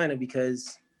Carolina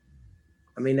because,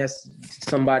 I mean, that's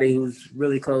somebody who's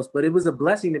really close. But it was a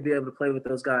blessing to be able to play with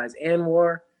those guys.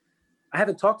 Anwar, I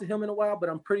haven't talked to him in a while, but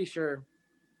I'm pretty sure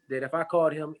that if I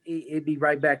called him, it'd be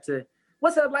right back to,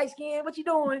 "What's up, light skin? What you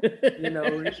doing?" You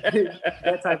know,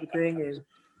 that type of thing.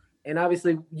 And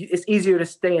obviously, it's easier to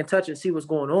stay in touch and see what's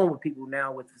going on with people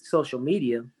now with social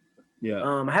media. Yeah.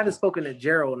 I haven't spoken to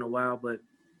Gerald in a while, but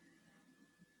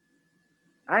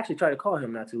I actually tried to call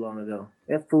him not too long ago.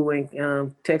 That fool ain't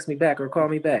text me back or call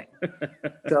me back.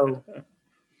 So,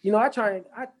 you know,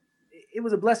 it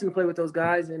was a blessing to play with those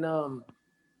guys. And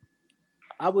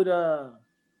I would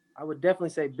definitely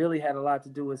say Billy had a lot to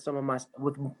do with some of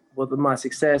my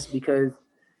success, because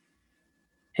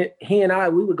he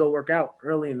and we would go work out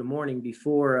early in the morning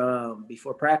before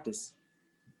practice.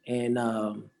 And,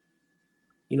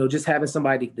 you know, just having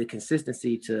somebody, the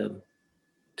consistency to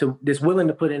just willing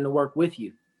to put in the work with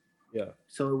you. Yeah.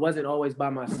 So it wasn't always by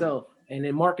myself. And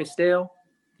then Marcus Stale.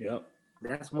 Yeah.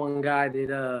 That's one guy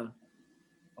that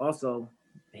also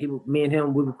me and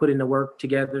him, we would put in the work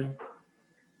together.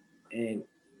 And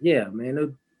yeah,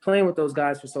 man, playing with those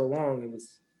guys for so long,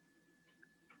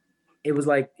 it was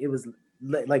like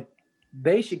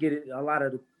they should get a lot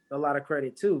of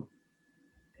credit too.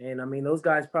 And I mean, those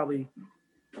guys probably,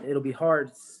 it'll be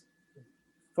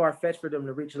far-fetched for them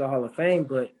to reach the Hall of Fame,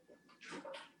 but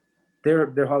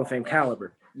they're Hall of Fame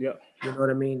caliber. Yeah. You know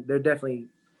what I mean? They're definitely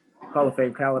Hall of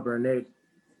Fame caliber, and they,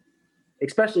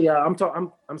 especially I'm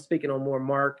speaking on more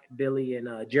Mark, Billy, and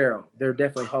Gerald. They're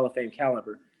definitely Hall of Fame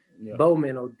caliber. Yeah.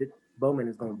 Bowman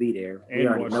is going to be there. And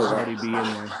already be in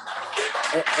there.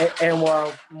 And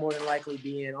will more than likely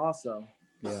be in also.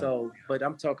 Yeah. So, but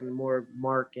I'm talking more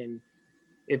Mark, and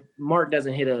if Mark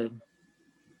doesn't hit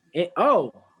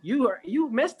you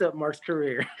messed up Mark's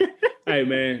career. Hey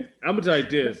man, I'm gonna tell you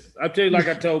this. I'll tell you like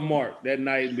I told Mark that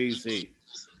night in BC.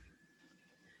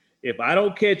 If I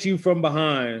don't catch you from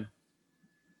behind,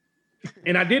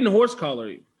 and I didn't horse collar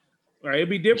you, right? It'd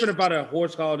be different if I'd have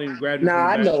horse collared and grabbed you. Nah,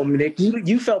 I know, Nick.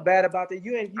 You felt bad about that.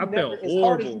 I felt horrible. As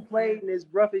hard as you played and as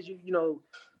rough as you know,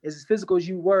 as physical as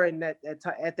you were in at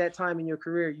that time in your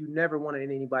career, you never wanted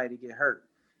anybody to get hurt.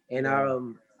 And yeah.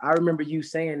 I remember you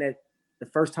saying that the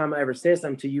first time I ever said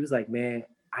something to you was like, man,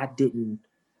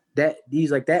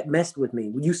 that messed with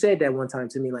me. You said that one time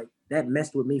to me, like, that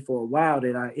messed with me for a while,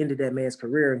 that I ended that man's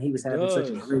career and he was having such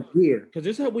a great year. Because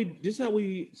this is how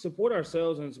we support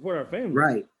ourselves and support our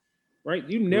family. Right.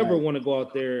 You never want to go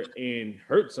out there and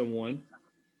hurt someone.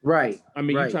 Right. I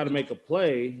mean, you try to make a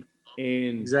play,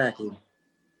 and exactly.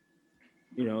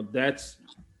 You know,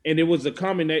 it was a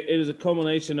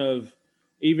culmination of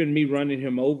even me running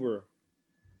him over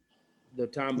the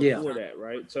time before that,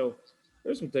 right? So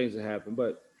there's some things that happen,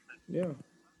 but yeah.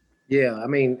 Yeah, I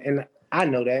mean, and I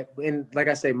know that. And like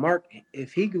I say, Mark,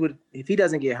 if he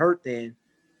doesn't get hurt, then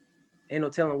ain't no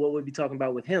telling what we'd be talking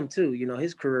about with him too. You know,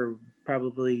 his career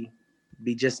probably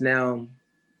be just now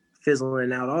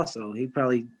fizzling out also. He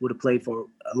probably would have played for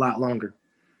a lot longer.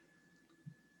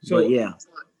 So but yeah.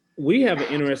 We have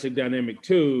an interesting dynamic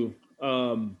too.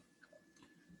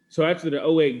 So after the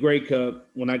 08 Grey Cup,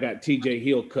 when I got TJ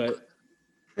Hill cut.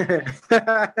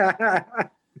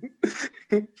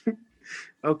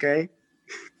 Okay.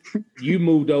 You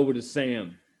moved over to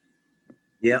Sam.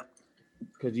 Yep.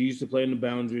 Because you used to play in the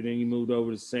boundary, then you moved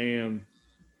over to Sam.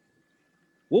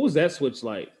 What was that switch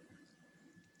like?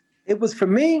 It was, for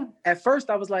me, at first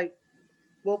I was like,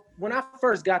 well, when I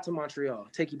first got to Montreal,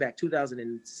 take you back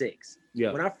 2006.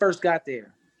 Yeah. When I first got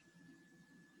there,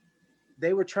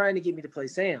 they were trying to get me to play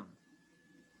Sam.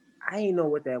 I didn't know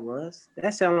what that was.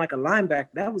 That sounded like a linebacker.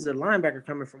 That was a linebacker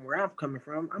coming from where I'm coming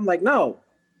from. I'm like, no,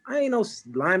 I ain't no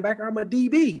linebacker. I'm a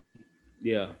DB.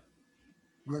 Yeah.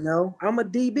 You know, I'm a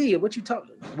DB. What you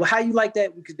talking? Well, how you like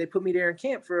that? Because they put me there in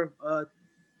camp for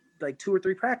like 2 or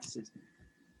 3 practices.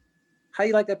 How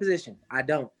you like that position? I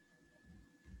don't.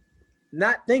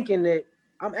 Not thinking that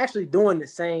I'm actually doing the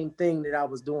same thing that I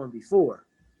was doing before.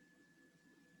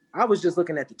 I was just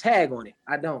looking at the tag on it.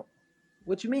 I don't.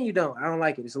 What you mean you don't? I don't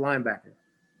like it. It's a linebacker.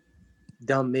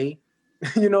 Dumb me.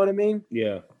 You know what I mean?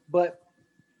 Yeah. But,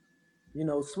 you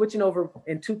know, switching over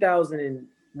in 2000,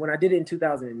 when I did it in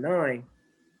 2009,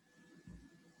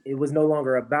 it was no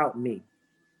longer about me.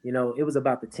 You know, it was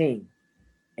about the team.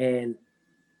 And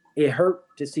it hurt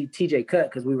to see TJ cut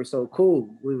because we were so cool.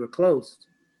 We were close.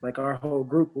 Like our whole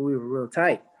group, we were real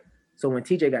tight. So when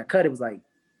TJ got cut, it was like,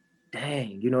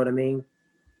 dang, you know what I mean?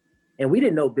 And we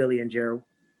didn't know Billy and Gerald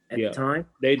at the time.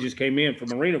 They just came in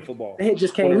from arena football. They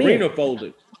just came in. Arena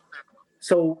folded.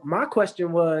 So my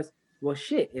question was, well,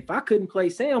 shit, if I couldn't play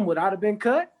Sam, would I have been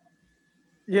cut?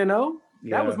 You know?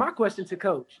 Yeah. That was my question to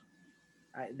coach.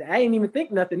 I didn't even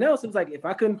think nothing else. It was like, if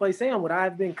I couldn't play Sam, would I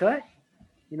have been cut?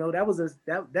 You know,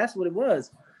 that's what it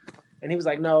was. And he was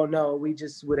like, no, we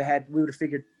just would have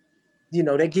figured, you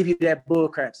know, they give you that bull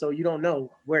crap. So you don't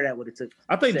know where that would have took.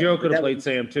 I think Gerald could have played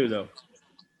Sam too, though.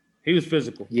 He was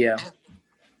physical. Yeah.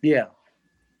 Yeah,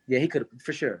 he could have,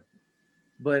 for sure.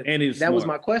 But and he was that smart. Was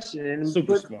my question. And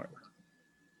super smart.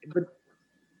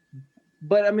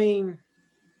 But I mean,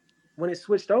 when it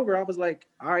switched over, I was like,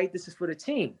 all right, this is for the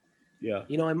team. Yeah.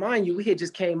 You know, and mind you, we had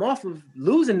just came off of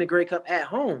losing the Grey Cup at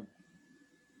home.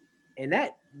 And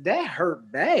that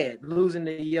hurt bad, losing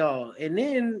to y'all. And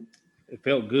then it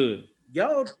felt good.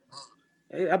 Y'all,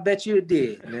 I bet you it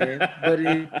did, man. But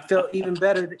it felt even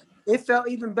better. It felt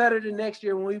even better the next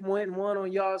year when we went and won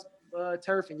on y'all's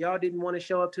turf, and y'all didn't want to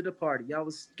show up to the party. Y'all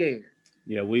was scared.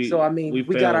 Yeah, we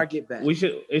got our get back.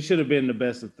 It should have been the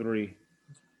best of 3.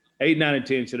 8, 9, and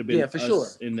 10 should have been for sure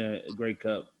in the Grey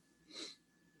Cup.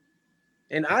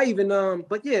 And I even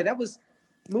but yeah, that was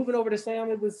moving over to Sam.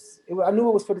 I knew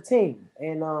it was for the team,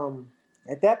 and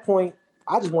at that point,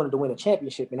 I just wanted to win a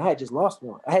championship, and I had just lost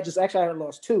one. I had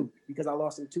lost 2 because I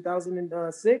lost in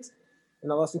 2006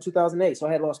 and I lost in 2008. So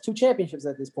I had lost 2 championships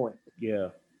at this point. Yeah.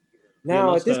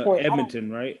 Now at this point,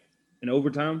 Edmonton, right? In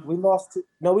overtime? We lost to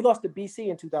BC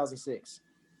in 2006.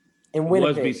 In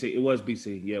Winnipeg. It was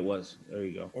BC. Yeah, it was. There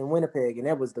you go. In Winnipeg, and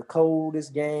that was the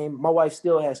coldest game. My wife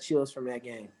still has chills from that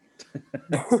game.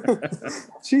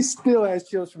 She still has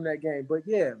chills from that game. But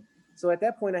yeah, so at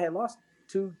that point, I had lost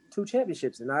two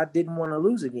championships, and I didn't want to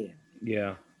lose again.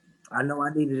 Yeah. I know I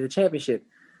needed a championship.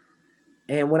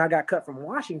 And when I got cut from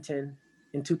Washington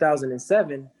in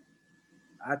 2007,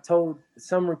 I told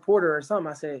some reporter or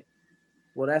something, I said,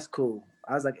 well, that's cool.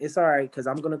 I was like, it's all right, because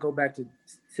I'm going to go back to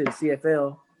the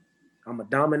CFL. I'm going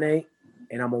to dominate,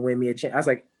 and I'm going to win me a championship. I was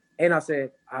like, and I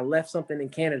said, I left something in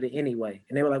Canada anyway.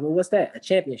 And they were like, well, what's that? A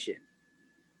championship.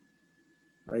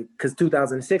 Like, because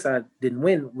 2006, I didn't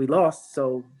win. We lost.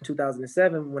 So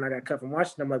 2007, when I got cut from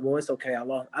Washington, I'm like, well, it's okay.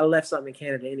 I left something in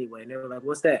Canada anyway. And they were like,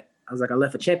 what's that? I was like, I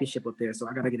left a championship up there, so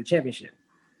I got to get a championship.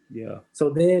 Yeah.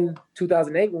 So then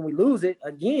 2008, when we lose it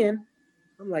again,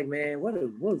 I'm like, man,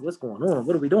 what's going on?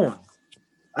 What are we doing?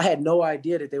 I had no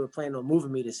idea that they were planning on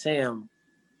moving me to Sam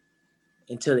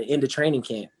until the end of training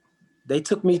camp. They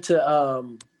took me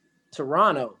to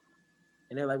Toronto,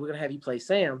 and they're like, we're going to have you play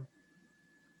Sam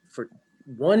for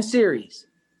 1 series.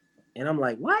 And I'm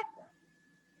like, what?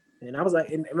 And I was like,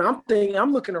 and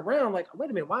I'm looking around like, wait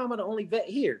a minute, why am I the only vet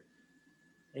here?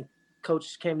 And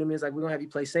coach came to me and was like, we're going to have you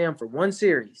play Sam for 1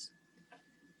 series.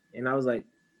 And I was like,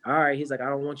 all right. He's like, I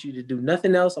don't want you to do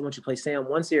nothing else. I want you to play Sam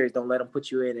 1 series. Don't let them put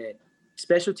you in at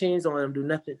special teams. Don't let them do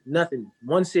nothing.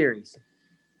 1 series.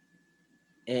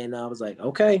 And I was like,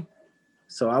 okay.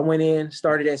 So I went in,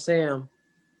 started at Sam.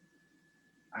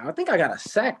 I think I got a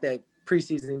sack that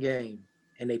preseason game,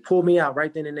 and they pulled me out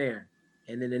right then and there.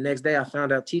 And then the next day I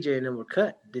found out TJ and them were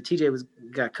cut. The TJ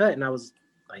got cut, and I was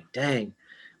like, dang.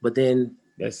 But then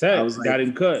that's sad. I was got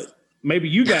him cut. Maybe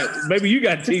you got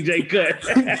TJ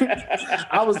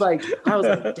cut. I was like,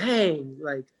 dang,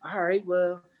 like, all right,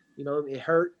 well, you know, it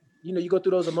hurt. You know, you go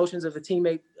through those emotions of a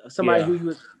teammate, somebody who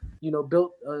you, you know,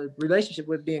 built a relationship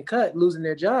with being cut, losing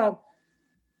their job.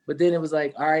 But then it was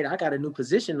like, all right, I got a new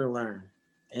position to learn.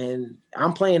 And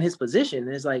I'm playing his position.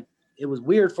 And it's like, it was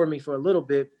weird for me for a little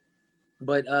bit.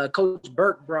 But Coach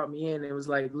Burke brought me in and was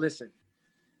like, listen,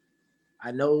 I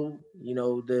know, you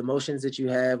know, the emotions that you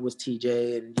have with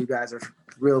TJ and you guys are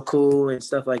real cool and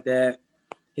stuff like that.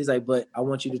 He's like, but I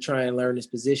want you to try and learn this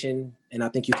position. And I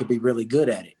think you could be really good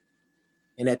at it.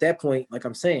 And at that point, like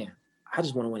I'm saying, I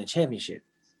just want to win a championship.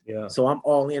 Yeah. So I'm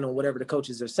all in on whatever the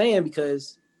coaches are saying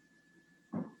because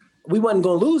we wasn't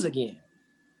going to lose again.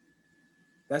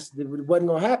 It wasn't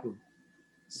going to happen.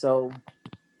 So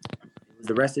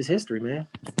the rest is history, man.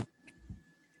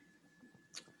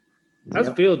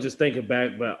 I feel just thinking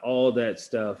back about all that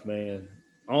stuff, man.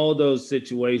 All those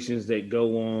situations that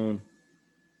go on.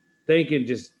 Thinking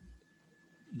just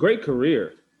great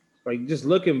career. Like just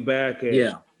looking back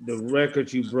at the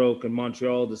records you broke in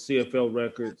Montreal, the CFL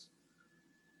records.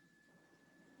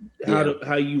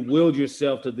 How you willed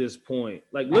yourself to this point.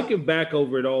 Like looking back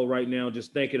over it all right now,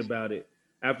 just thinking about it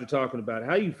after talking about it.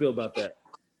 How do you feel about that?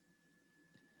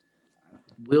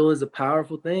 Will is a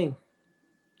powerful thing.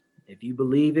 If you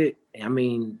believe it, I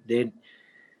mean, there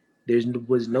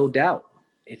was no doubt.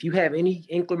 If you have any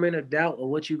increment of doubt of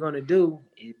what you're going to do,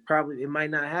 it might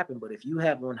not happen. But if you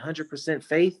have 100%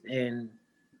 faith and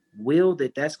will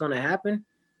that that's going to happen,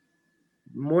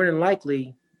 more than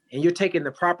likely, and you're taking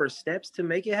the proper steps to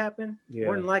make it happen,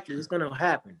 more than likely it's going to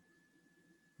happen.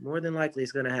 More than likely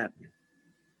it's going to happen.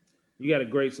 You got a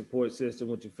great support system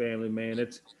with your family, man.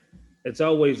 It's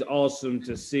always awesome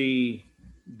to see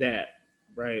that,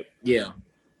 right? Yeah.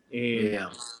 And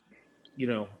you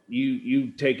know,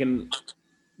 we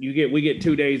get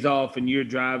 2 days off and you're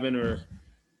driving or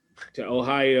to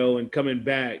Ohio and coming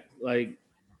back. Like,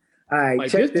 all right,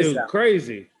 like check this this dude out.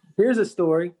 Crazy. Here's a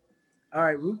story. All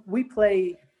right, we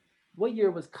played. What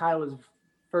year was Kyla's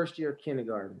first year of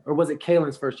kindergarten, or was it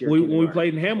Kaylin's first year? When we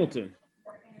played in Hamilton.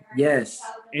 Yes.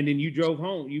 And then you drove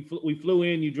home. We flew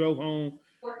in. You drove home.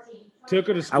 Took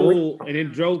her to school and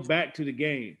then drove back to the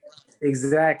game.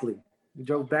 Exactly. You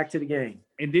drove back to the game.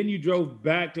 And then you drove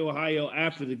back to Ohio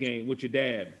after the game with your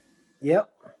dad. Yep.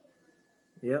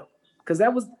 Because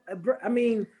that was, I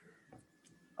mean,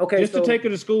 okay. Just to take her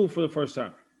to school for the first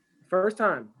time. First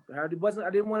time. I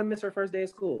didn't want to miss her first day of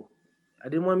school. I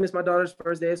didn't want to miss my daughter's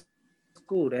first day of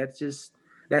school. That's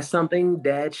something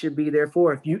dad should be there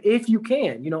for. If you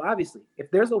can, you know, obviously,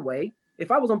 if there's a way,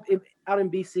 if I was out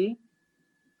in BC,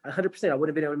 100%, I wouldn't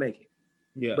have been able to make it.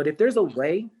 Yeah. But if there's a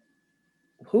way,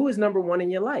 who is number one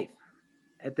in your life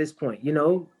at this point? You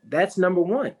know, that's number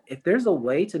one. If there's a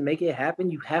way to make it happen,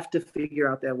 you have to figure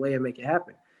out that way and make it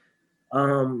happen.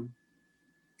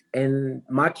 And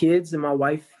my kids and my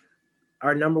wife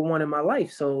are number one in my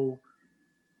life. So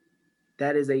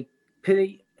that is a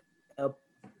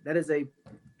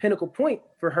pinnacle point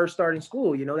for her starting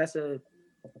school. You know, that's a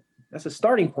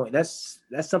starting point. That's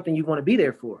something you want to be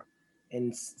there for.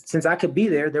 And since I could be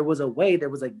there, there was a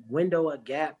window, a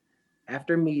gap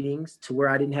after meetings to where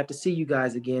I didn't have to see you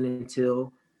guys again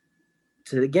until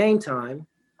to the game time.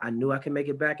 I knew I could make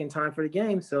it back in time for the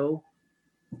game. So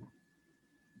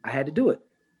I had to do it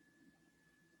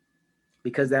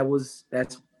because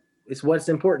it's what's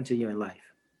important to you in life.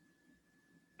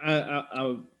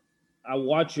 I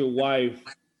watch your wife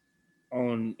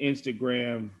on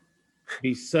Instagram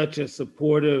be such a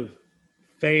supportive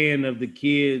fan of the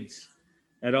kids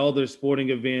at all their sporting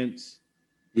events.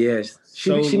 Yes, she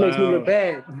makes me look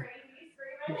bad.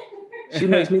 She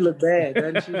makes me look bad,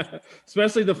 doesn't she?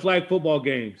 Especially the flag football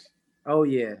games. Oh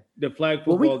yeah, the flag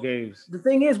football games. The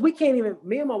thing is,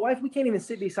 me and my wife, we can't even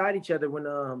sit beside each other when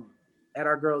at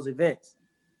our girls' events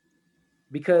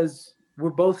because we're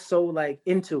both so like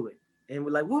into it, and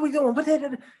we're like, "What are we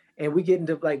doing?" And we get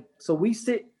into like, so we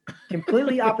sit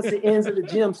completely opposite ends of the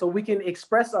gym so we can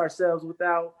express ourselves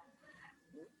without.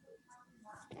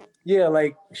 Yeah,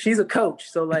 like she's a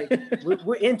coach, so like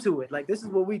we're into it. Like this is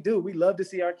what we do. We love to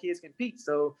see our kids compete.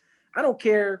 So I don't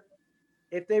care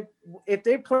if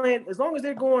they're playing, as long as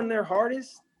they're going their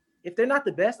hardest. If they're not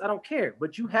the best, I don't care.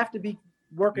 But you have to be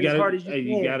working as hard as you can.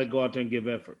 You got to go out there and give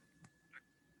effort.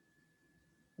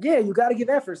 Yeah, you got to give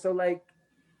effort. So like,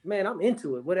 man, I'm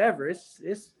into it. Whatever.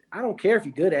 It's. I don't care if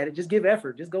you're good at it. Just give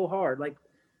effort. Just go hard. Like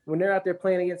when they're out there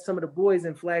playing against some of the boys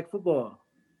in flag football,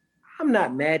 I'm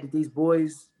not mad that these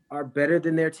boys are better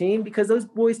than their team because those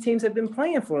boys' teams have been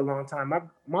playing for a long time.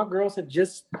 My girls have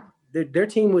just their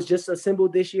team was just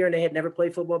assembled this year and they had never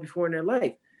played football before in their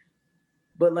life.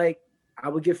 But like, I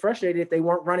would get frustrated if they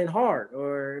weren't running hard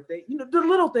or if they, the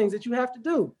little things that you have to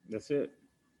do. That's it.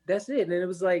 And it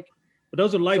was like, but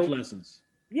those are life lessons.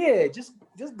 Yeah, just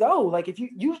go. Like, if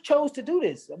you chose to do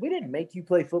this, we didn't make you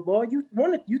play football.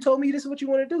 You told me this is what you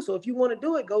want to do. So if you want to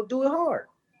do it, go do it hard.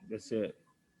 That's it.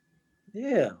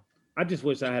 Yeah. I just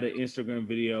wish I had an Instagram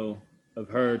video of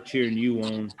her cheering you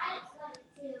on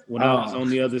when I was on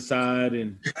the other side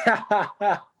and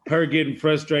her getting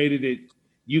frustrated that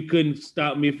you couldn't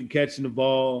stop me from catching the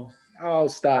ball. Oh,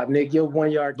 stop, Nick. Your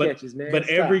 1 yard catches, man. But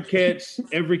every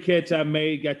catch I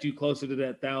made got you closer to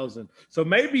that 1,000. So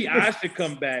maybe I should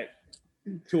come back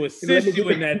to assist you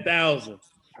in that 1,000.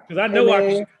 Because I know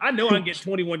I can get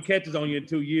 21 catches on you in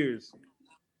 2 years.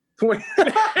 20.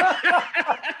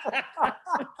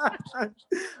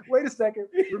 Wait a second.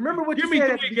 Remember what Give you me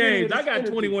said 3 games. I got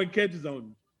 21 catches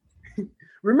on you.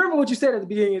 Remember what you said at the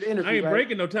beginning of the interview. I ain't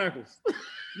breaking no tackles.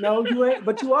 No, you ain't.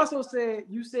 But you also said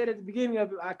at the beginning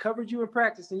of it, I covered you in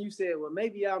practice, and you said, "Well,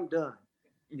 maybe I'm done."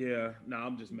 Yeah,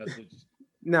 I'm just messing.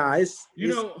 It's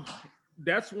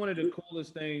that's one of the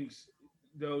coolest things,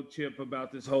 though, Chip,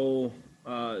 about this whole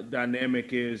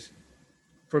dynamic is,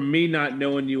 for me not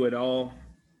knowing you at all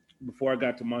before I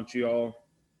got to Montreal.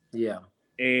 Yeah,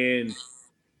 and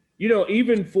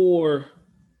even for,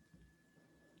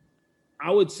 I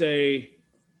would say,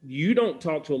 you don't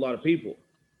talk to a lot of people.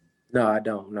 No, I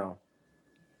don't know.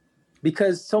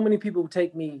 Because so many people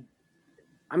take me,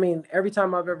 I mean, every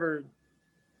time I've ever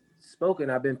spoken,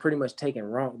 I've been pretty much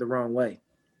taken the wrong way.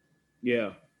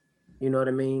 Yeah. You know what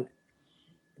I mean?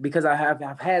 Because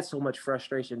I've had so much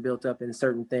frustration built up in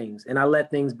certain things, and I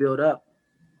let things build up,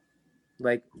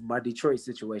 like my Detroit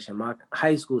situation, my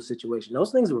high school situation.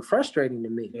 Those things were frustrating to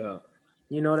me. Yeah.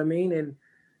 You know what I mean? And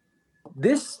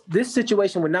this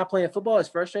situation with not playing football is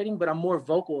frustrating, but I'm more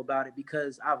vocal about it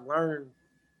because I've learned,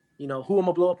 who I'm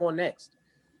gonna blow up on next.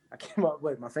 I came up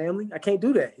with my family. I can't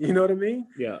do that. You know what I mean?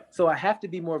 Yeah. So I have to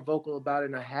be more vocal about it,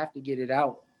 and I have to get it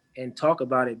out and talk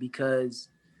about it because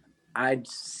I've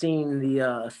seen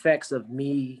the effects of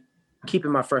me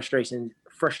keeping my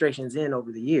frustrations in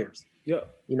over the years. Yeah.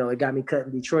 It got me cut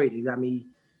in Detroit. It got me,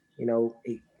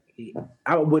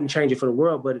 I wouldn't change it for the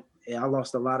world, but I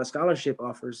lost a lot of scholarship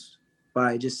offers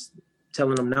by just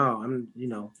telling them no. I'm,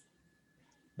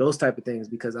 those type of things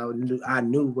because I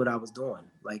knew what I was doing.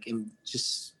 Like, and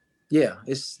just, yeah,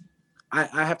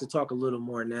 I have to talk a little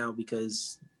more now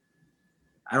because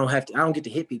I don't get to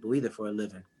hit people either for a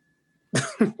living.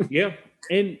 Yeah.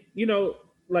 And,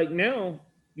 like now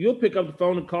you'll pick up the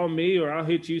phone and call me, or I'll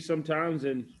hit you sometimes.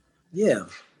 And yeah,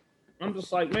 I'm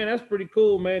just like, man, that's pretty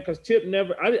cool, man. Cause Chip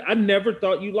I never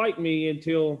thought you liked me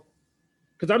until,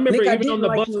 cause I remember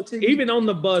Nick, even on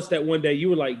the bus that one day you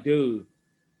were like, dude,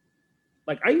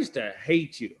 like I used to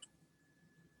hate you.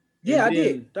 Yeah, I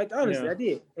did. Like, honestly, I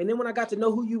did. And then when I got to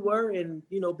know who you were and,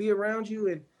 be around you,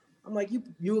 and I'm like,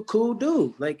 you a cool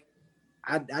dude. Like,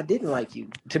 I didn't like you,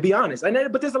 to be honest.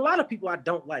 But there's a lot of people I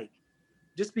don't like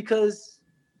just because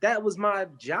that was my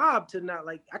job to not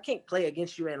like, I can't play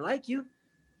against you and like you.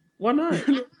 Why not?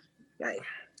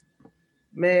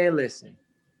 Man, listen,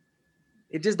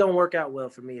 it just don't work out well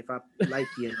for me if I like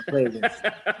you and I play against you.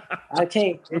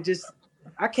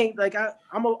 I can't, like,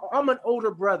 I'm an older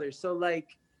brother. So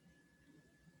like,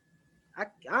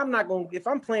 I'm not going to, if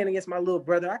I'm playing against my little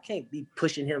brother, I can't be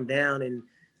pushing him down and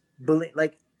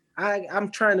like, I'm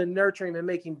trying to nurture him and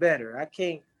make him better. I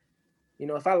can't,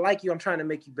 if I like you, I'm trying to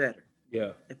make you better.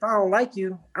 Yeah. If I don't like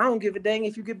you, I don't give a dang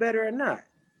if you get better or not.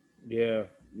 Yeah.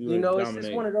 It's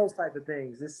just one of those type of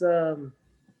things. It's,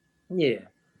 yeah.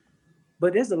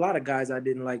 But there's a lot of guys I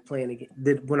didn't like playing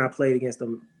when I played against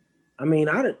them. I mean,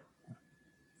 I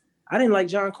didn't like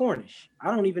John Cornish.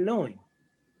 I don't even know him.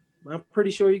 I'm pretty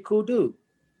sure he's a cool dude.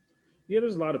 Yeah,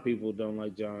 there's a lot of people who don't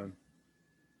like John.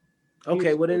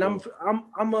 Okay, well then I'm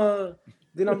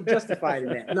justified in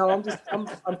that. No, I'm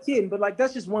kidding, but like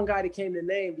that's just one guy that came to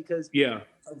name because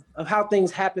of how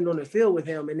things happened on the field with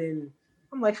him. And then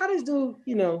I'm like, how does dude,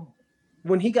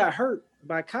 when he got hurt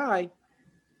by Kai,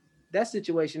 that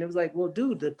situation, it was like, well,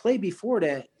 dude, the play before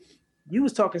that, you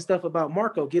was talking stuff about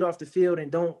Marco, get off the field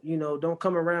and don't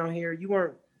come around here. You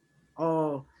weren't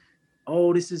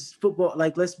this is football.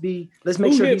 Like, let's make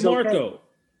sure he's Marco. Okay.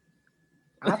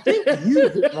 I think you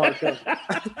hit Marco.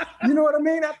 You know what I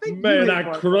mean? I think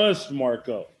I crushed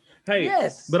Marco. Hey,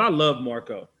 yes, but I love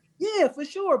Marco. Yeah, for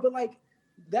sure. But like,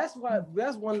 that's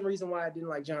one reason why I didn't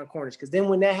like John Cornish. Because then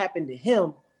when that happened to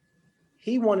him,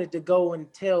 he wanted to go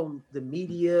and tell the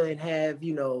media and have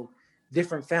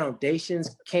different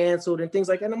foundations canceled and things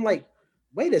like that. And I'm like,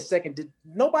 wait a second,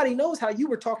 nobody knows how you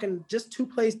were talking just 2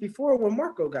 plays before when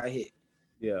Marco got hit.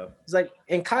 Yeah. It's like,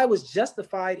 and Kai was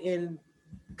justified in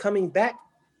coming back,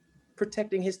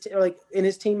 protecting his in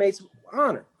his teammates'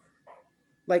 honor.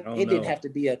 Like it didn't have to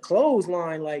be a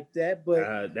clothesline like that,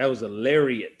 but that was a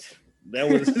lariat. That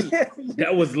was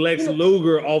that was Lex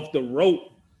Luger off the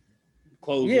rope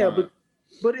clothesline. Yeah,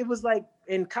 but it was like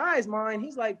in Kai's mind,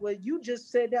 he's like, well, you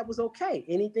just said that was okay.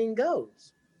 Anything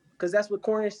goes. Because that's what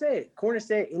Corner said. Corner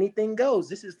said anything goes.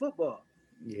 This is football.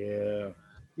 Yeah.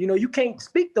 You know, you can't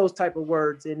speak those type of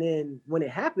words. And then when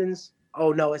it happens,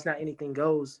 oh no, it's not anything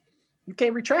goes. You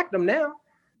can't retract them now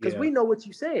because we know what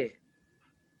you said.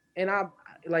 And I'm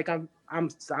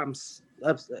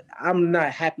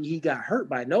not happy he got hurt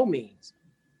by no means.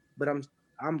 But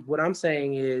what I'm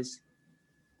saying is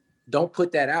don't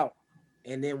put that out.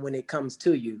 And then when it comes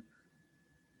to you,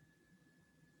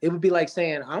 it would be like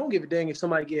saying, I don't give a dang if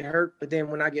somebody get hurt, but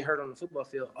then when I get hurt on the football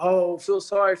field, oh, feel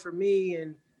sorry for me.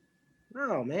 And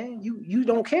no, man, you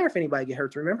don't care if anybody get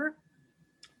hurt, remember?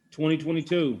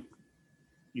 2022,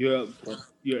 you're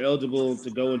eligible to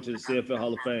go into the CFL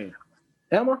Hall of Fame.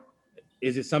 Emma?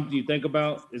 Is it something you think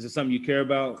about? Is it something you care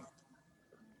about?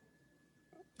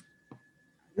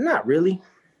 Not really.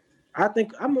 I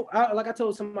think like I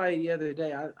told somebody the other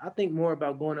day, I think more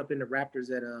about going up in the Raptors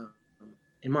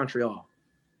in Montreal.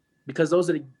 Because those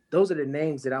are the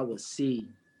names that I would see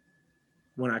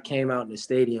when I came out in the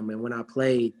stadium and when I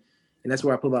played, and that's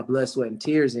where I put my blood, sweat, and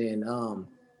tears in.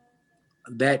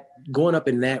 That going up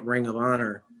in that ring of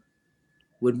honor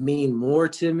would mean more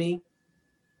to me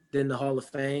than the Hall of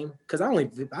Fame, because I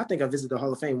think I visited the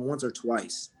Hall of Fame once or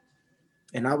twice,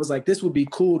 and I was like, this would be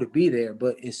cool to be there.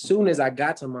 But as soon as I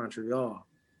got to Montreal,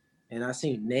 and I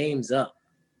seen names up.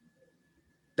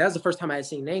 That was the first time I had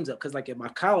seen names up, because like at my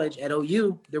college at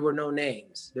OU, there were no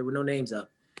names. There were no names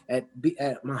up. At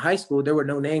my high school, there were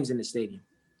no names in the stadium.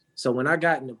 So when I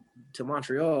got to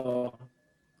Montreal,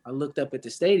 I looked up at the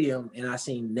stadium and I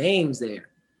seen names there.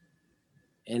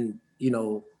 And, you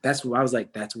know, that's where I was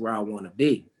like, that's where I want to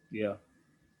be. Yeah.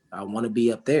 I want to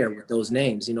be up there with those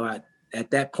names. You know, at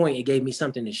that point, it gave me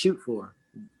something to shoot for.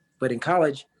 But in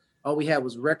college, all we had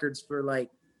was records for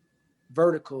like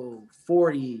vertical,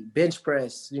 40, bench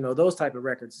press, you know, those type of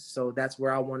records. So that's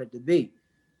where I wanted to be.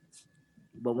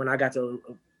 But when I got to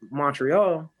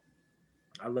Montreal,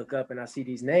 I look up and I see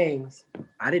these names.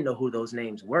 I didn't know who those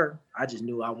names were. I just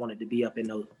knew I wanted to be up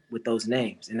with those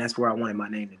names. And that's where I wanted my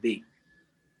name to be.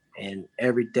 And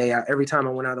every time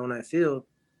I went out on that field,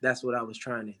 that's what I was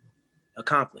trying to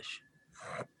accomplish.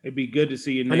 It'd be good to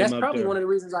see your name up there. there. And that's probably one of the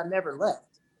reasons I never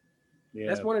left. Yeah.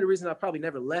 That's one of the reasons I probably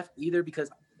never left either, because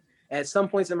at some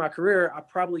points in my career, I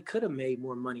probably could have made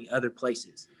more money other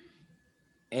places.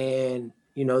 And,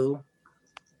 you know,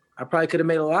 I probably could have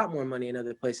made a lot more money in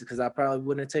other places because I probably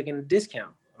wouldn't have taken a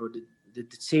discount or the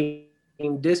team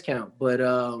discount. But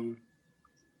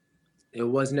it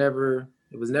was never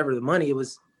the money. It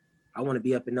was, I want to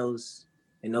be up in those,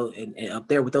 and up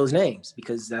there with those names,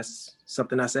 because that's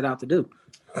something I set out to do.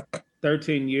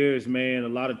 13 years, man, a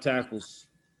lot of tackles,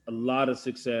 a lot of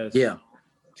success. Yeah.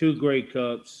 2 Grey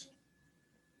Cups.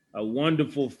 A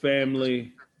wonderful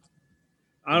family.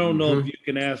 I don't know if you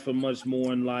can ask for much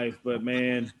more in life, but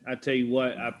man, I tell you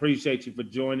what, I appreciate you for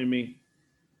joining me.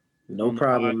 No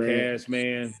problem, podcast,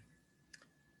 man.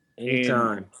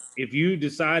 Anytime. And if you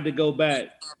decide to go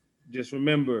back, just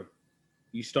remember,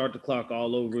 you start the clock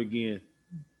all over again.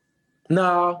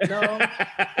 No,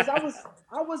 because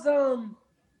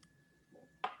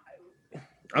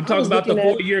I'm talking about the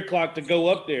 4-year clock to go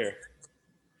up there.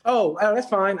 Oh, that's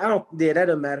fine. That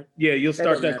doesn't matter. Yeah, you'll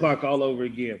start that clock all over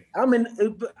again. I'm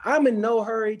in no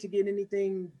hurry to get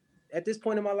anything at this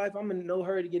point in my life. I'm in no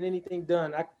hurry to get anything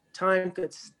done. Time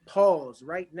could pause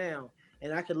right now,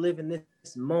 and I could live in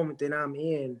this moment that I'm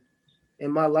in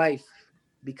my life,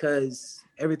 because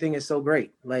everything is so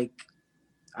great. Like,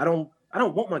 I don't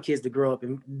want my kids to grow up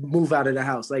and move out of the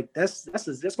house. Like that's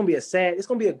gonna be it's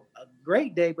gonna be a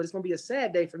great day, but it's gonna be a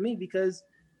sad day for me, because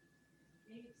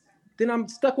then I'm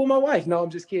stuck with my wife. No, I'm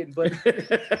just kidding. But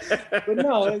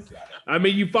no. I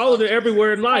mean, you followed her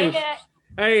everywhere in life.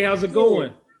 Hey, how's it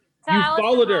going? You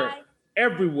followed her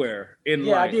everywhere in life.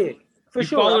 Yeah, I did. For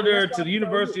sure. You followed her to the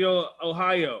University of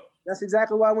Ohio. That's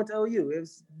exactly why I went to OU. It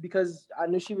was because I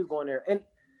knew she was going there. And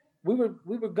we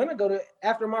were gonna go to,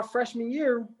 after my freshman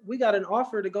year, we got an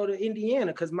offer to go to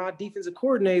Indiana, because my defensive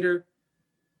coordinator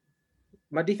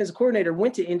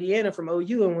went to Indiana from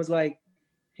OU and was like,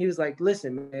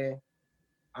 listen, man,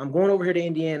 I'm going over here to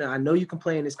Indiana. I know you can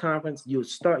play in this conference. You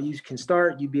can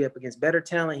start, you be up against better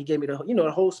talent. He gave me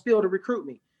the whole spiel to recruit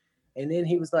me. And then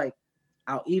he was like,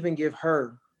 I'll even give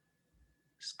her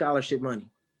scholarship money.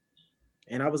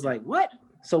 And I was like, what?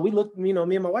 So we looked, me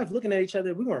and my wife looking at each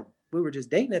other. We were just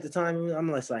dating at the time. I'm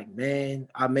just like, man,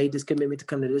 I made this commitment to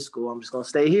come to this school. I'm just gonna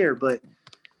stay here. But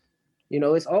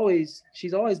she's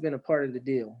always been a part of the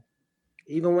deal.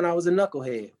 Even when I was a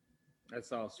knucklehead.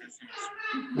 That's awesome.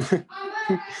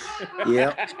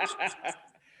 Yeah.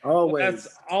 Always.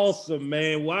 That's awesome,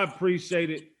 man. Well, I appreciate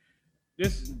it.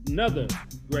 This is another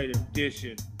great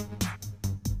edition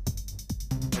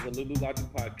of the Lulu Logic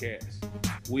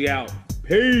Podcast. We out.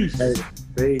 Peace.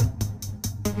 Peace.